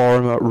Mernda,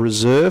 Lorimer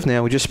Reserve.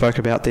 Now, we just spoke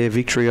about their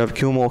victory over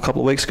Kilmore a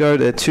couple of weeks ago,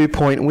 their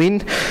 2-point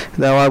win.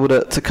 They were able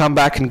to come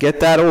back and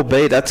get that,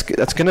 albeit that's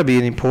going to be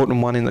an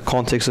important one in the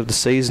context of the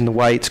season, the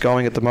way it's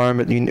going at the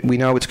moment. We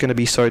know it's going to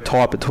be so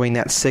tight between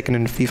that second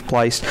and fifth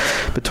place,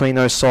 between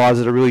those sides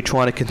that are really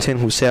trying to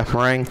contend with South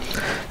Morang.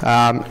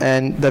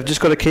 And they've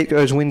just got to keep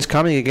those wins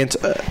coming against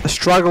a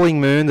struggling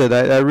Mernda.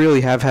 They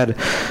really have had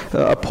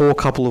a poor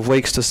couple of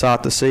weeks to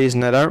start the season.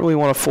 They don't really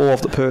want to fall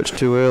off the perch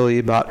too early,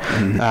 but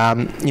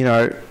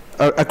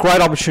a great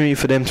opportunity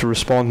for them to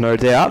respond, no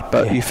doubt.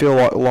 But you feel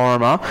like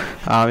Lorimer,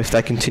 if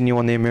they continue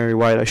on their merry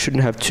way, they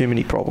shouldn't have too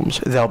many problems.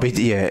 They'll be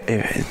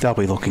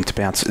looking to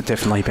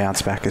definitely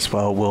bounce back as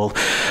well. Will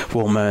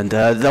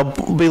Mernda.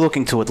 They'll be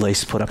looking to at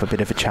least put up a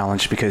bit of a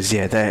challenge because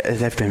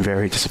they've been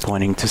very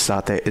disappointing to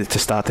start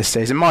this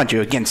season, mind you,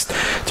 against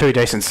two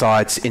decent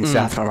sides in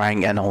South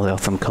Morang and Old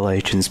Eltham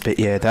Collegians. But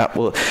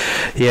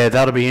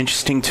that'll be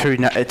interesting. Two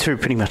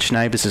pretty much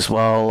neighbours as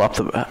well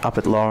up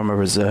at Lorimer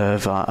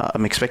Reserve.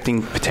 I'm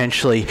expecting potentially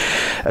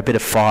a bit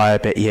of fire,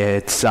 but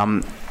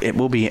it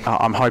will be.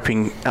 I'm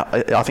hoping.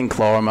 I think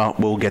Lorimer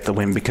will get the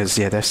win because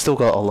they've still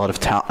got a lot of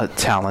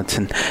talent,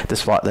 and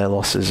despite their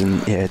losses,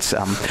 and it's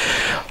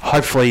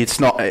hopefully it's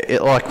not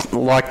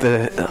like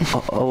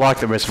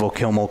the Reservoir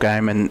Kilmore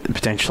game and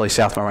potentially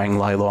South Morang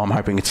Laylaw. I'm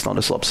hoping it's not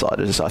as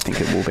lopsided as I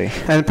think it will be.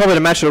 And probably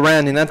the match of the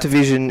round in that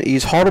division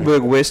is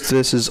Heidelberg West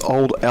versus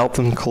Old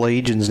Eltham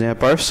Collegians. Now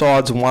both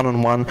sides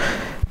 1-1.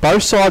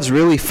 Both sides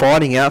really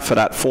fighting out for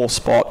that fourth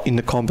spot in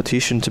the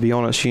competition, to be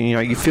honest.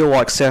 You feel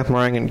like South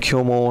Morang and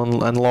Kilmore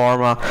and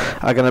Lorimer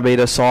are going to be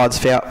the sides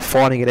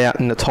fighting it out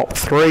in the top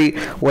three.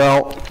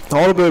 Well,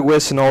 Heidelberg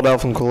West and Old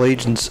Eltham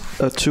Collegians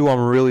are two I'm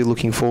really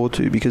looking forward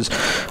to because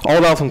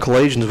Old Eltham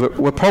Collegians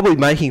were probably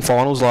making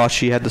finals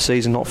last year had the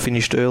season not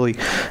finished early.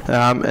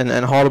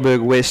 And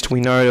Heidelberg West, we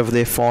know of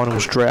their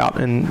finals drought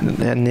and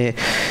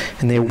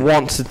their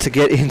want to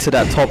get into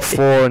that top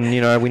four. And,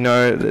 we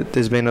know that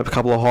there's been a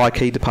couple of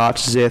high-key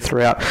departures there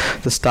throughout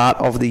the start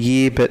of the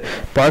year, but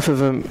both of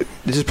them,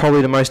 this is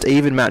probably the most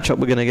even matchup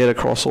we're going to get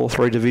across all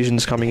three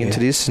divisions coming into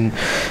this. And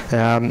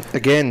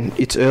again,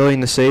 it's early in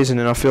the season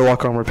and I feel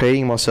like I'm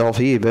repeating myself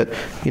here, but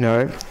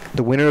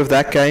the winner of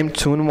that game,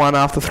 2-1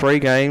 after 3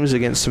 games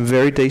against some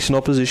very decent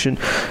opposition,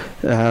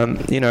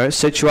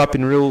 sets you up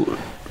in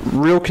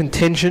real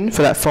contention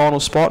for that final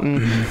spot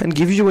and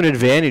gives you an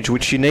advantage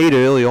which you need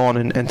early on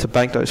and to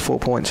bank those 4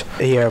 points.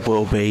 Yeah, it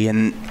will be,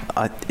 and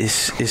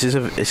this is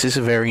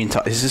a very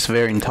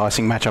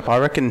enticing matchup. I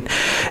reckon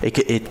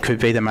it could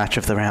be the match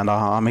of the round.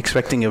 I'm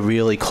expecting a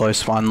really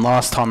close one.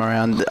 Last time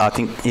around, I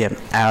think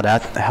out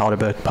at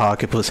Heidelberg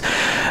Park, it was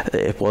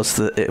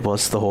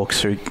the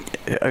Hawks who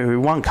who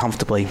won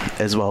comfortably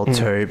as well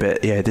too.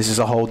 But yeah, this is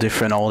a whole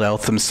different Old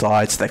Eltham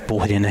sides. They've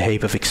brought in a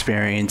heap of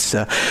experience.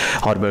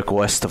 Heidelberg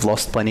West have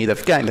lost plenty.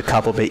 They've gained a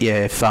couple, but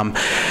yeah, if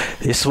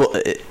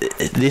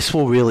this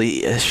will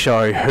really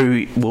show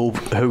who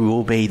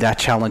will be that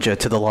challenger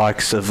to the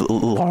likes of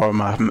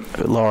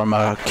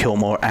Lorimer,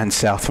 Kilmore, and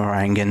South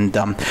Morang. And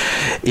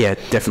yeah,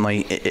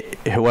 definitely,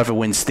 whoever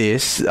wins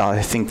this,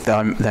 I think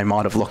they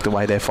might have locked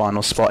away their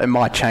final spot. It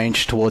might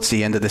change towards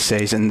the end of the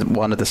season.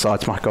 One of the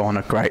sides might go on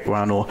a great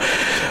run, or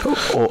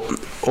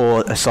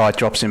a side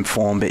drops in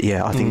form. But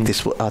yeah, I think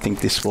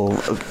this will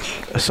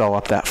sew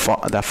up that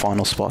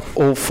final spot.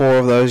 All 4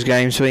 of those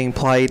games being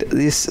played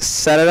this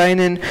Saturday, and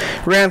then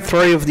round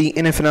 3 of the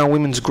NFNL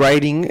Women's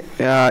Grading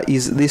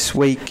is this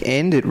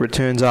weekend. It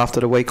returns after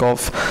the week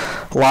off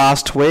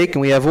last week,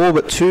 and we have all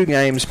but 2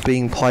 games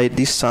being played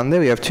this Sunday.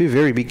 We have 2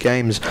 very big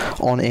games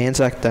on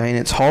Anzac Day, and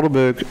it's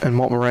Heidelberg and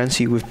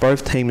Montmorency, with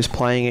both teams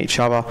playing each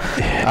other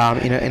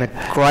in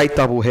a great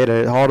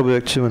double-header.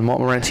 Heidelberg 2 and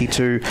Montmorency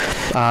 2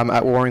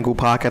 at Warringal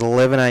Park at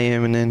 11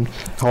 a.m, and then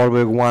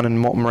Heidelberg 1 and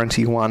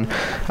Montmorency 1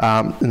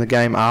 in the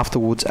game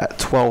afterwards at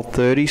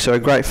 12:30. So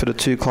great for the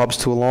 2 clubs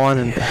to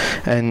align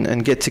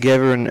and get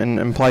together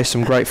and play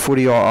some great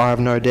footy. I have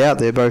no doubt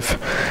they're both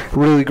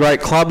really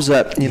great clubs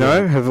that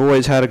have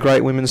always had a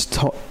great women's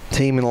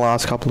team in the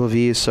last couple of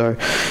years. So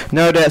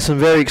no doubt some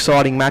very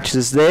exciting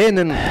matches there. And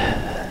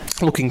then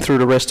looking through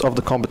the rest of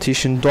the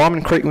competition,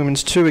 Diamond Creek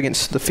Women's 2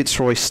 against the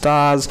Fitzroy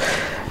Stars.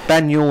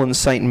 Banyule and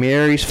St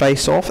Mary's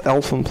face off.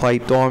 Eltham play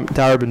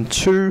Darebin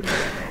 2.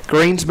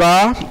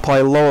 Greensbar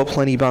play Lower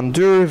Plenty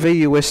Bundoora.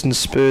 VU Western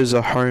Spurs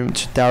are home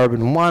to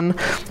Darebin 1.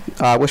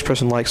 West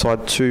Preston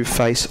Lakeside 2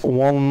 face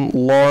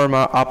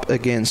Lorimer up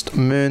against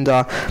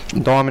Mernda.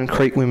 Diamond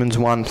Creek Women's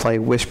 1 play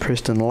West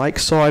Preston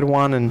Lakeside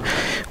 1, and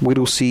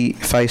Whittlesea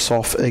face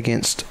off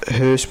against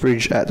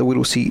Hurstbridge at the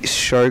Whittlesea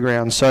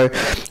Showground. So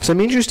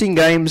some interesting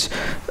games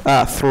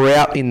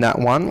throughout in that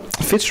one.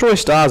 Fitzroy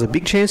Stars, a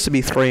big chance to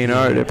be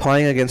 3-0. They're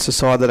playing against a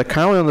side that are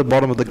currently on the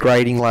bottom of the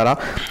grading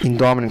ladder in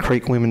Diamond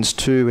Creek Women's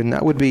 2, and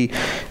that would be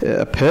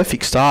a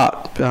perfect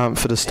start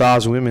for the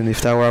Stars women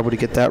if they were able to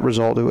get that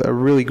result. A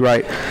really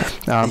great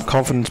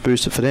confidence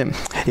booster for them.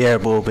 Yeah,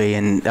 it will be.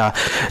 And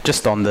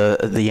just on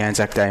the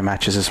Anzac Day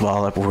matches as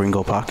well at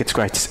Warringal Park, it's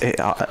great to see.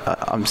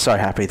 I'm so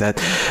happy that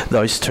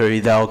those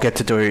 2, they'll get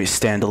to do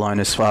standalone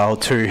as well.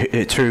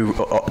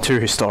 Two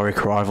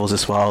historic rivals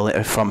as well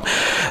from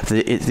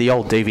the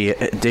old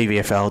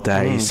DVFL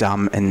days.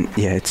 And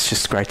yeah, it's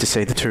just great to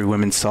see the 2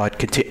 women's side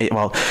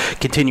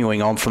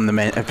continuing on from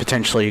the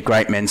potentially a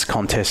great men's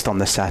contest on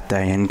the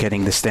Saturday and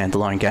getting the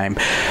standalone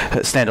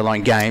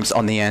games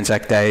on the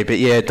Anzac Day. But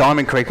yeah,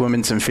 Diamond Creek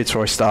Women's and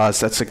Fitzroy Stars,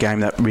 that's a game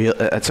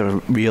that's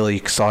a really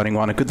exciting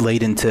one. A good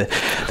lead into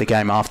the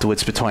game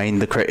afterwards between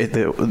the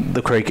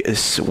Creek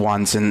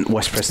ones and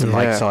West Preston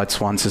Lakeside's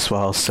ones as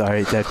well.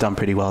 So they've done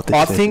pretty well this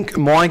season. I think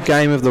my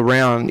game of the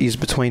round is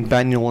between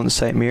Banyule and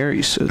St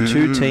Mary's. So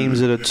 2 teams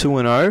that are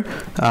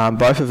 2-0.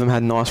 Both of them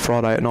had nice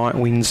Friday night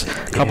wins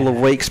a couple of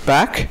weeks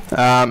back.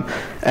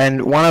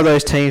 And one of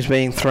those teams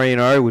being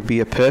 3-0 would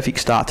be a perfect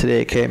start to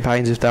their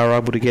campaigns if they were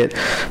able to get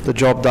the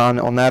job done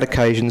on that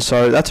occasion.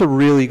 So that's a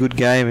really good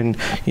game, and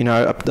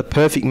the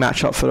perfect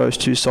matchup for those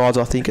 2 sides,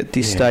 I think, at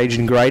this stage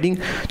in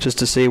grading, just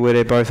to see where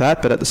they're both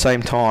at. But at the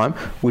same time,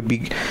 would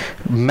be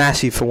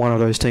massive for one of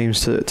those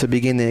teams to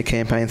begin their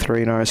campaign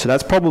 3-0. So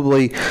that's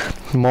probably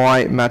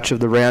my match of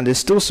the round. There's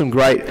still some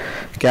great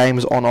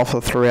games on offer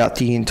throughout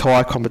the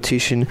entire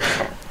competition.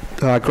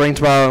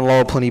 Greensborough and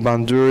Lower Plenty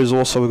Bundoora is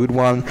also a good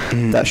one.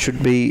 That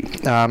should be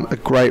a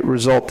great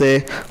result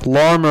there.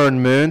 Lorimer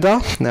and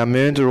Mernda. Now,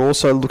 Mernda are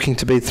also looking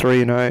to be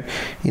 3-0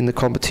 in the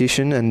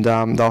competition, and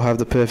they'll have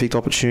the perfect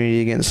opportunity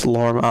against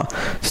Lorimer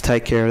to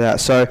take care of that.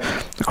 So,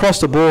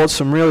 across the board,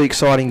 some really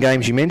exciting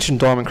games. You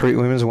mentioned Diamond Creek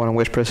Women's won and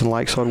West Preston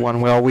Lakeside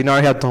won well. We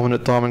know how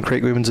dominant Diamond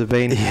Creek Women's have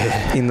been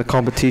in the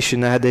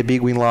competition. They had their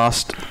big win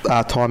last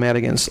time out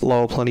against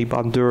Lower Plenty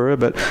Bundoora,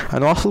 but a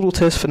nice little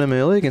test for them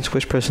early against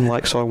West Preston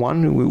Lakeside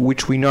 1,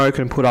 which we know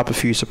can put up a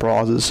few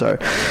surprises. So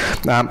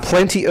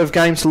plenty of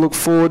games to look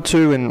forward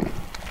to, and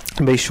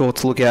be sure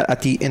to look out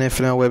at the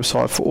NFNL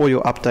website for all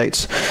your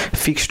updates,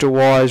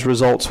 fixture-wise,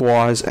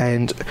 results-wise,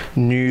 and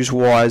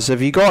news-wise.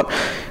 Have you got,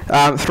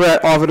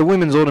 throughout either the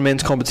women's or the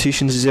men's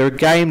competitions, is there a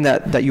game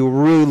that you're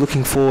really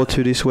looking forward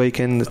to this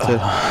weekend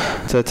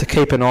to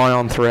keep an eye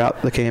on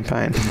throughout the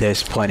campaign?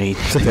 There's plenty.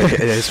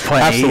 There's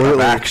plenty of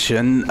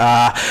action.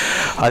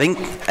 I think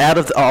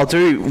I'll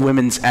do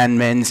women's and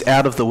men's.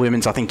 Out of the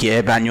women's, I think,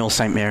 Banyule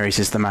St Mary's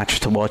is the match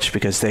to watch,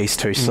 because these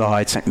 2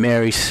 sides, St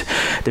Mary's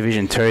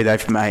Division 2,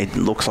 they've made,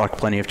 looks like like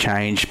plenty of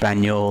change.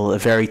 Banyule, a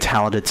very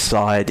talented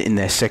side in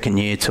their second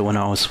year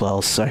 2-0 as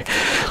well. So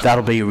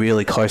that'll be a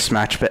really close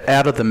match. But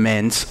out of the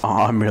men's,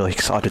 I'm really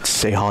excited to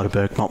see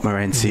Heidelberg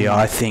Montmorency.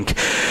 I think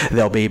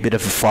there'll be a bit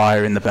of a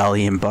fire in the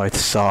belly in both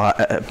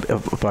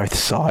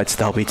sides.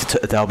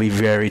 They'll be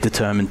very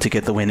determined to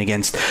get the win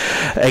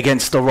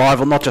against a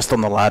rival, not just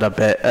on the ladder,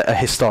 but a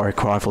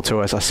historic rival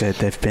too. As I said,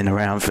 they've been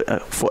around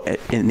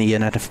in the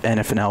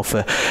NFNL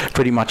for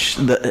pretty much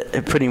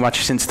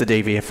since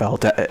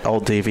the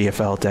old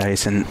DVFL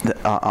days, and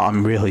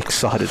I'm really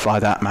excited by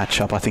that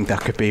matchup. I think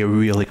that could be a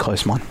really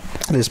close one.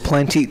 There's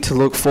plenty to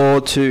look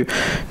forward to,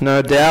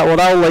 no doubt. Well,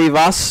 that'll leave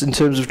us in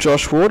terms of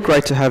Josh Ward.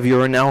 Great to have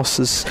your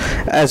analysis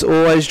as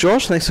always,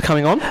 Josh. Thanks for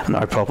coming on.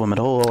 No problem at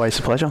all. Always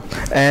a pleasure.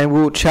 And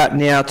we'll chat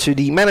now to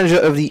the manager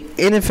of the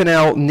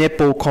NFNL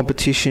netball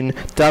competition,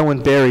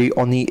 Darwin Berry,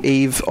 on the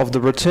eve of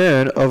the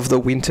return of the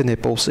winter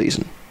netball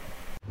season.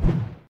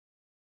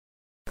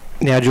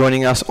 Now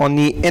joining us on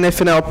the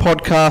NFNL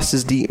podcast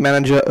is the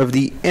manager of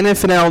the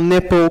NFNL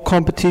netball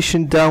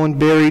competition, Darwin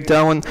Berry.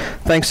 Darwin,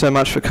 thanks so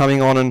much for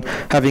coming on and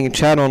having a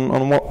chat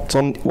on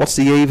what's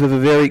the eve of a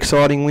very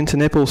exciting winter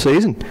netball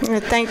season.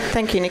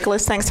 Thank you,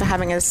 Nicholas. Thanks for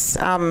having us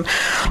on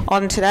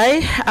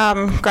today.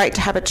 Great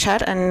to have a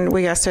chat, and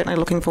we are certainly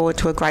looking forward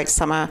to a great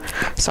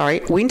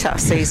winter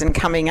season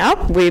coming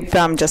up. We've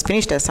just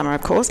finished our summer,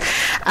 of course,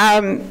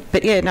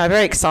 but yeah, no,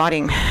 very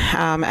exciting,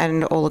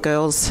 and all the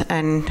girls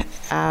and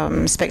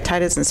spectators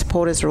and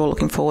supporters are all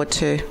looking forward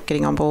to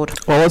getting on board.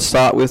 Well, let's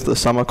start with the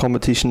summer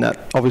competition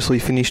that obviously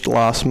finished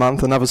last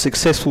month. Another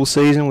successful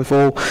season with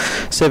all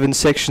 7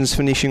 sections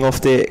finishing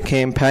off their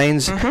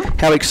campaigns.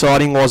 How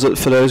exciting was it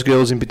for those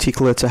girls in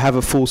particular to have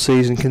a full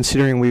season,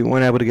 considering we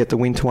weren't able to get the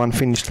winter one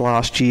finished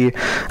last year,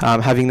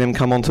 having them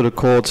come onto the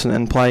courts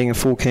and playing a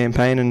full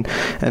campaign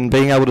and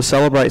being able to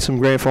celebrate some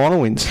grand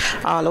final wins?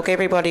 Look,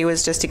 everybody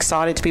was just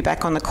excited to be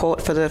back on the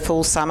court for the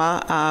full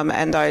summer,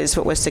 and those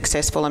that were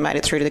successful and made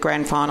it through to the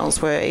grand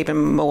finals were even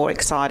more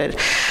excited.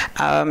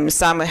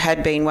 Some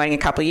had been waiting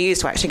a couple of years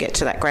to actually get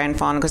to that grand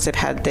final because they've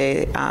had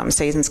their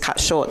seasons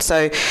cut short.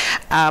 So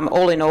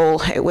all in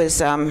all, it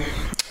was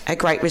a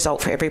great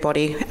result for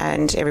everybody,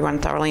 and everyone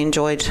thoroughly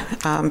enjoyed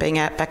being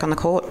out back on the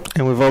court.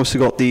 And we've obviously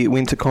got the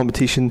winter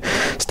competition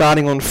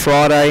starting on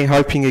Friday,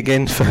 hoping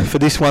again for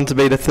this one to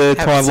be the third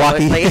time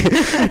lucky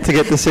to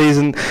get the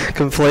season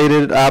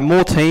completed.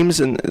 More teams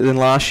than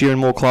last year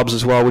and more clubs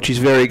as well, which is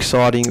very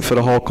exciting for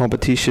the whole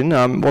competition.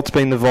 What's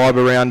been the vibe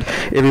around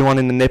everyone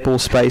in the netball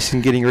space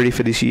and getting ready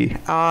for this year?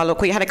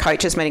 Look, we had a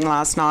coaches meeting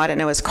last night, and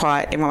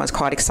everyone was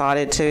quite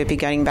excited to be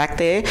getting back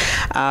there,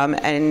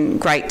 and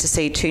great to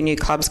see 2 new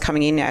clubs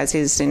coming in, as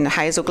is in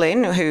Hazel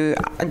Glen, who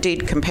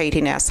did compete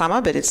in our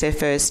summer, but it's their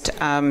first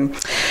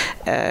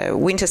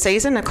winter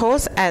season, of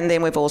course. And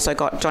then we've also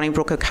got Johnny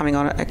Brooker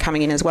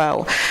coming in as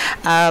well.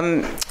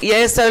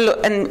 So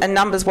look, and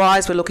numbers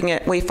wise,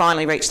 we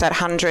finally reached that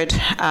 100,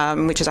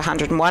 which is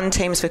 101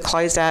 teams we've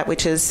closed out,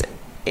 which is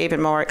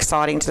even more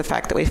exciting to the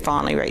fact that we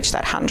finally reached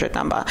that 100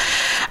 number.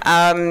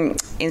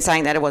 In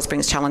saying that, it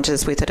brings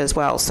challenges with it as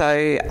well.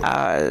 So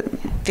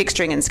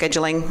fixturing and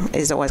scheduling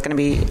is always going to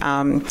be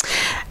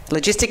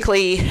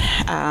logistically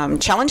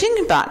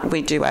challenging, but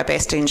we do our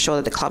best to ensure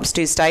that the clubs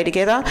do stay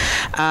together,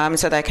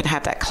 so they can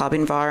have that club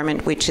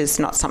environment, which is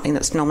not something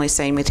that's normally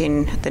seen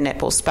within the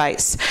netball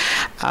space.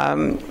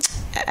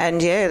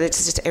 And yeah,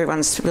 it's just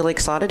everyone's really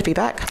excited to be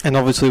back. And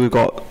obviously we've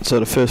got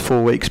the first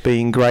 4 weeks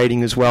being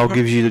grading as well,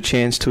 gives you the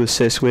chance to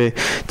assess where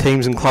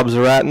teams and clubs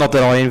are at. Not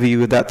that I envy you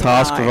with that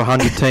task of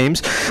 100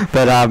 teams,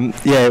 but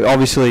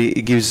obviously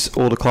it gives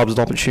all the clubs an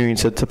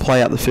opportunity to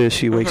play out the first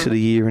few weeks of the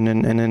year and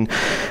then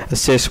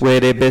assess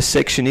where their best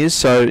section is.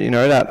 So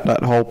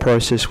that whole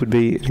process would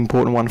be an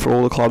important one for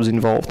all the clubs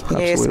involved.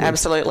 Yes,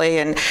 absolutely,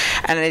 and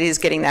it is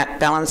getting that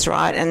balance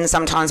right. And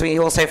sometimes we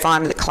also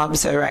find that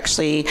clubs are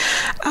actually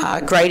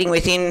grading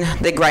within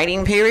the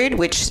grading period,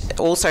 which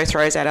also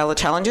throws out other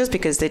challenges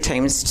because their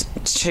teams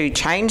to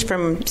change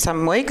from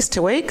some weeks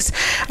to weeks.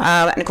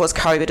 And of course,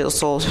 COVID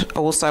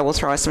also will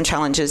throw us some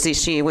challenges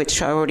this year,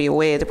 which I'm already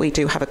aware that we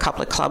do have a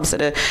couple of clubs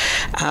that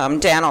are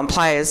down on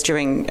players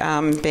during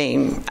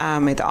being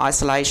either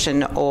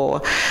isolation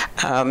or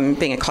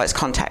being a close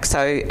contact.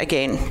 So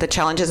again, the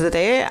challenges are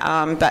there,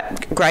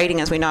 but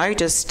grading, as we know,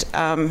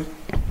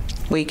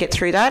 we get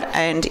through that,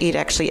 and it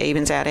actually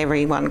evens out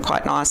everyone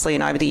quite nicely.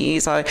 And over the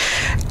years, our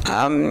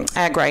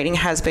grading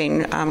has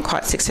been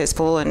quite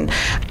successful, and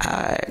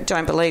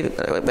don't believe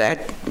our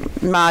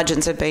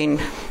margins have been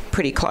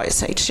pretty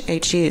close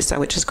each year, so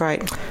which is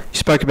great. You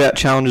spoke about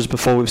challenges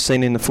before we've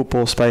seen in the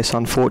football space,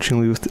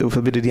 unfortunately, with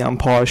a bit of the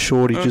umpire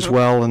shortage as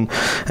well, and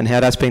how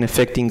that's been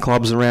affecting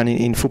clubs around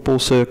in football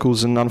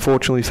circles. And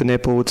unfortunately for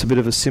netball, it's a bit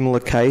of a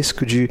similar case.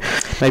 Could you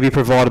maybe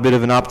provide a bit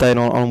of an update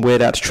on where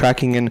that's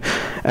tracking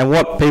and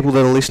what people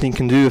that are listening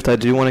can do if they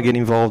do want to get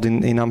involved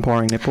in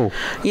umpiring netball?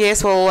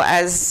 Yes, well,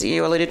 as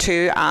you alluded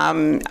to,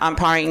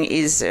 umpiring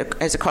is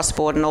across the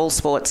board in all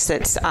sports.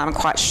 It's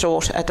quite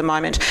short at the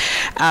moment.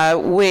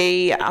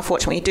 We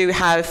fortunately do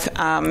have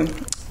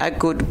a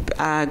good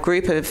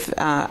group of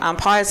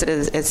umpires that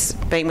has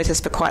been with us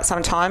for quite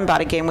some time,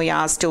 but again we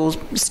are still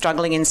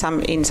struggling in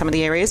some of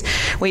the areas.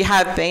 We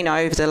have been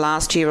over the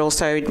last year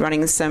also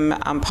running some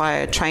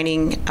umpire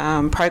training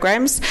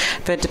programs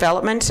for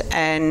development,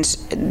 and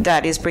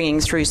that is bringing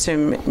through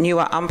some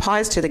newer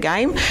umpires to the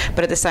game,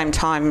 but at the same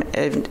time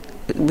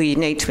we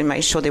need to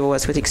make sure they're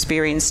always with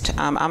experienced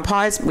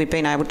umpires. We've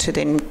been able to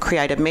then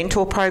create a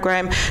mentor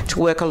program to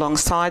work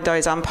alongside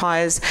those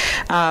umpires,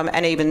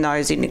 and even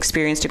those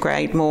inexperienced to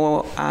grade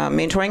more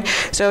mentoring.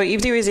 So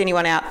if there is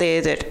anyone out there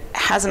that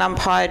hasn't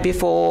umpired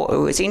before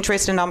or is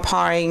interested in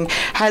umpiring,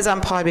 has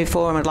umpired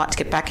before and would like to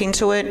get back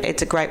into it,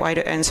 it's a great way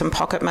to earn some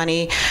pocket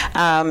money.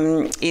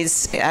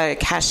 Is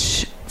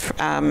tax-free,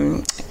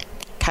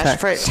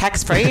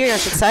 I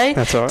should say.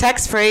 That's all right.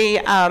 Tax-free.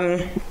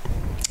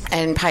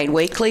 And paid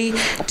weekly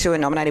to a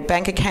nominated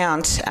bank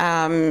account.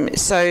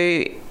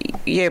 So,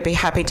 yeah, be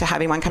happy to have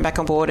anyone come back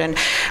on board. And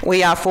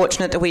we are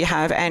fortunate that we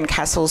have Anne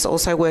Castles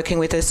also working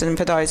with us, and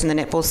for those in the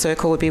netball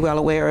circle would be well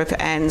aware of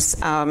Anne's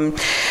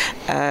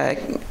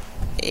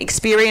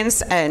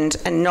experience and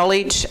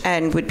knowledge,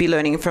 and would be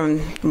learning from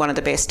one of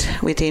the best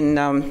within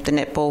the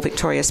netball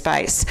Victoria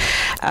space.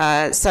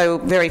 So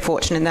very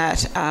fortunate in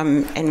that,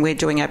 and we're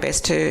doing our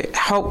best to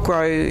help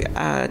grow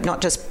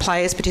not just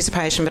players'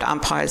 participation but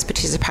umpires'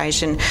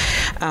 participation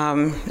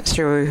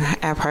through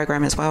our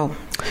program as well.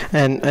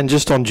 And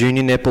just on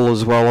junior netball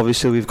as well,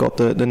 obviously we've got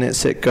the Net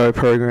Set Go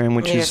program,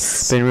 which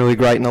has been really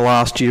great in the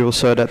last year or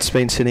so that's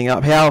been setting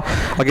up. How,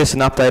 I guess,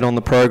 an update on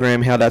the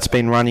program, how that's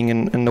been running,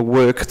 and the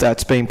work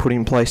that's been put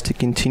in place to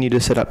continue to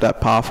set up that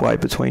pathway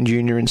between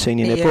junior and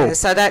senior netball. Yeah,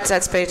 so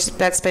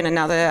that's been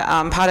another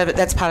part of it.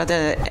 That's part of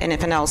the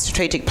NFNL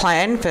strategic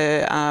plan for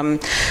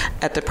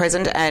at the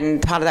present,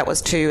 and part of that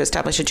was to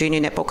establish a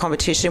junior netball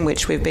competition,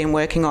 which we've been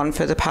working on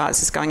for the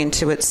past. It's going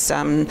into its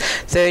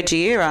third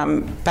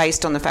year,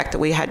 based on the fact that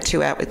we had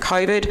 2 out with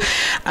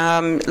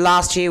COVID.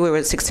 Last year we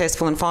were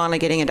successful in finally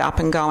getting it up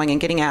and going and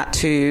getting out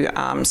to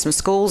some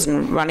schools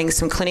and running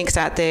some clinics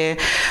out there.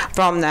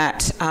 From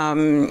that,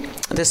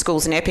 the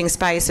schools in Epping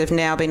space have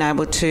now been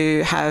able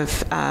to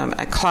have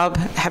a club,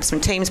 have some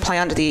teams play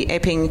under the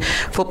Epping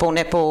football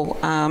netball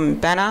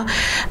banner,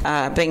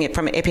 being it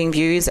from Epping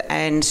Views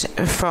and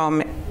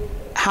from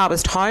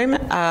Harvest Home,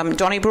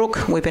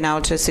 Donnybrook, we've been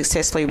able to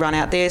successfully run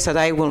out there, so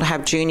they will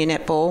have junior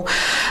netball.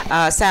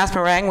 South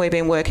Morang, we've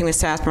been working with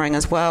South Morang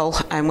as well,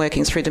 and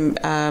working through the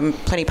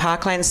Plenty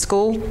Parklands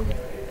School.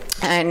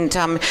 And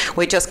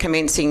we're just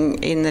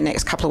commencing in the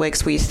next couple of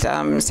weeks with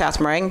South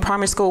Morang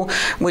Primary School,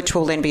 which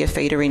will then be a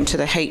feeder into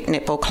the Heat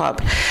Netball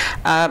Club.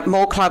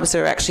 More clubs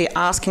are actually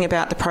asking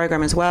about the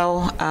program as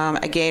well.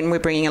 Again, we're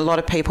bringing a lot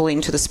of people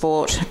into the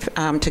sport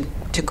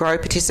to grow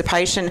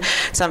participation.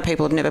 Some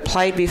people have never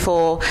played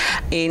before.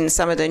 In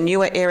some of the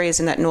newer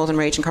areas in that Northern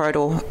Region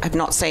corridor have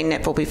not seen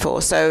netball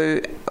before. So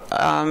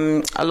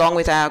along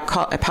with our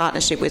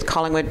partnership with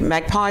Collingwood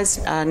Magpies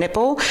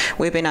Netball,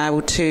 we've been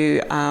able to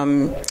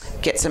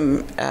get some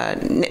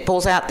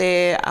netballs out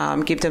there,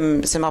 give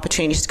them some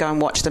opportunities to go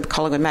and watch the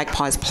Collingwood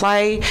Magpies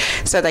play,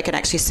 so they can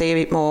actually see a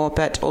bit more,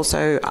 but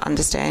also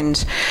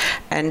understand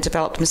and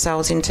develop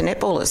themselves into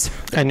netballers,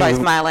 and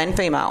both male and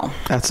female.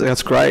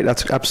 That's great.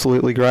 That's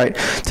absolutely great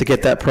to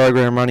get that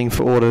program running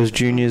for all those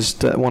juniors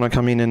that want to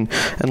come in and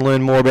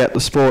learn more about the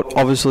sport.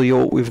 Obviously,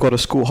 we've got a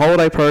school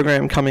holiday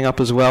program coming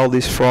up as well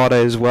this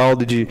Friday as well.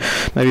 Did you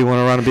maybe want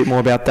to run a bit more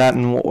about that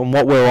and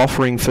what we're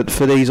offering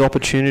for these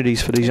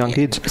opportunities for these young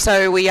kids?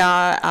 So we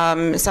are,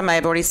 some may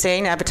have already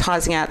seen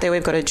advertising out there.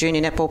 We've got a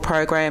junior netball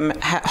program,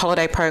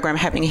 holiday program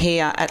happening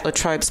here at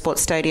Latrobe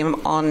Sports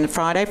Stadium on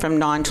Friday from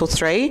 9 till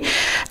 3.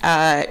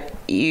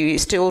 You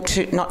still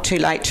not too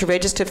late to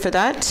register for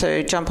that,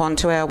 so jump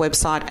onto our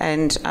website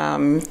and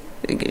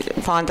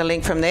find the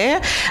link from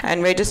there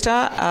and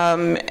register.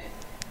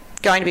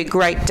 Going to be a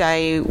great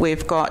day.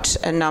 We've got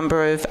a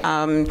number of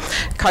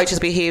coaches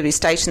will be here with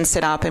stations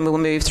set up, and we'll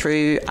move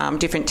through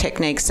different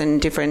techniques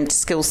and different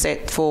skill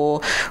set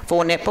for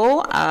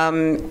netball,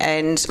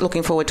 and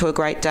looking forward to a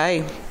great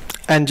day.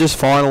 And just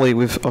finally,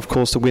 with, of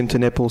course, the winter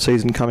netball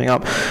season coming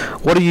up,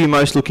 what are you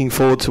most looking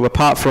forward to,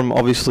 apart from,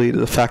 obviously,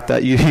 the fact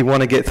that you want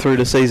to get through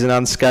the season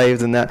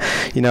unscathed and that,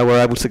 we're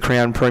able to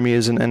crown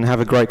premiers and have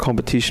a great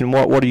competition?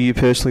 What are you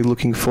personally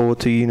looking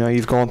forward to?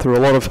 You've gone through a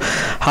lot of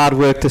hard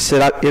work to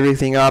set up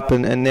everything up,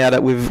 and now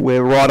that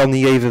we're right on the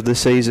eve of the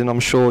season,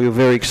 I'm sure you're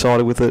very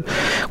excited with it,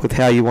 with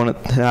how you want it,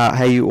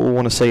 how you all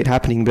want to see it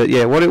happening. But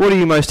yeah, what are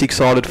you most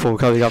excited for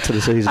coming up to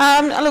the season?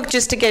 Look,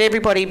 just to get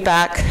everybody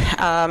back.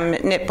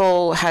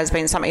 Netball has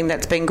been something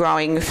that's been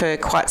growing for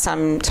quite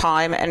some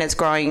time, and it's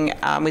growing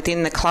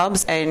within the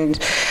clubs, and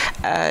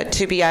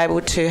to be able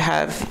to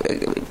have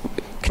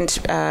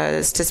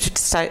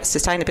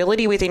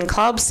sustainability within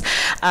clubs,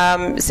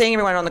 seeing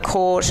everyone on the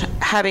court,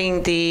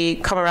 having the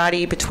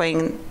camaraderie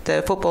between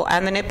the football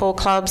and the netball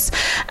clubs,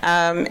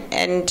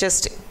 and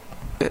just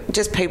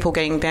just people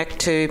getting back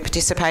to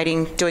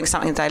participating, doing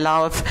something they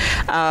love.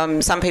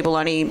 Some people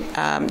only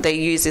they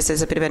use this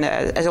as a bit of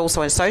as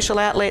also a social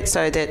outlet,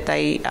 so that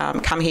they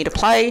come here to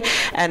play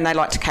and they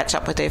like to catch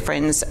up with their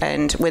friends,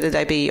 and whether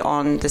they be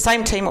on the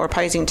same team or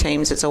opposing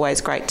teams, it's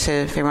always great for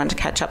everyone to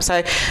catch up.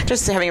 So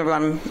just having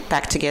everyone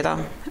back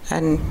together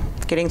and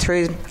getting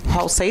through the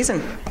whole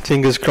season.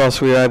 Fingers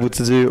crossed we were able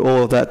to do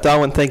all of that.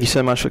 Darwin, thank you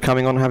so much for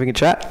coming on and having a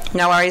chat.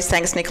 No worries.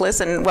 Thanks, Nicholas,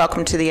 and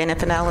welcome to the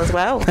NFNL as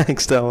well.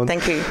 Thanks, Darwin.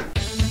 Thank you.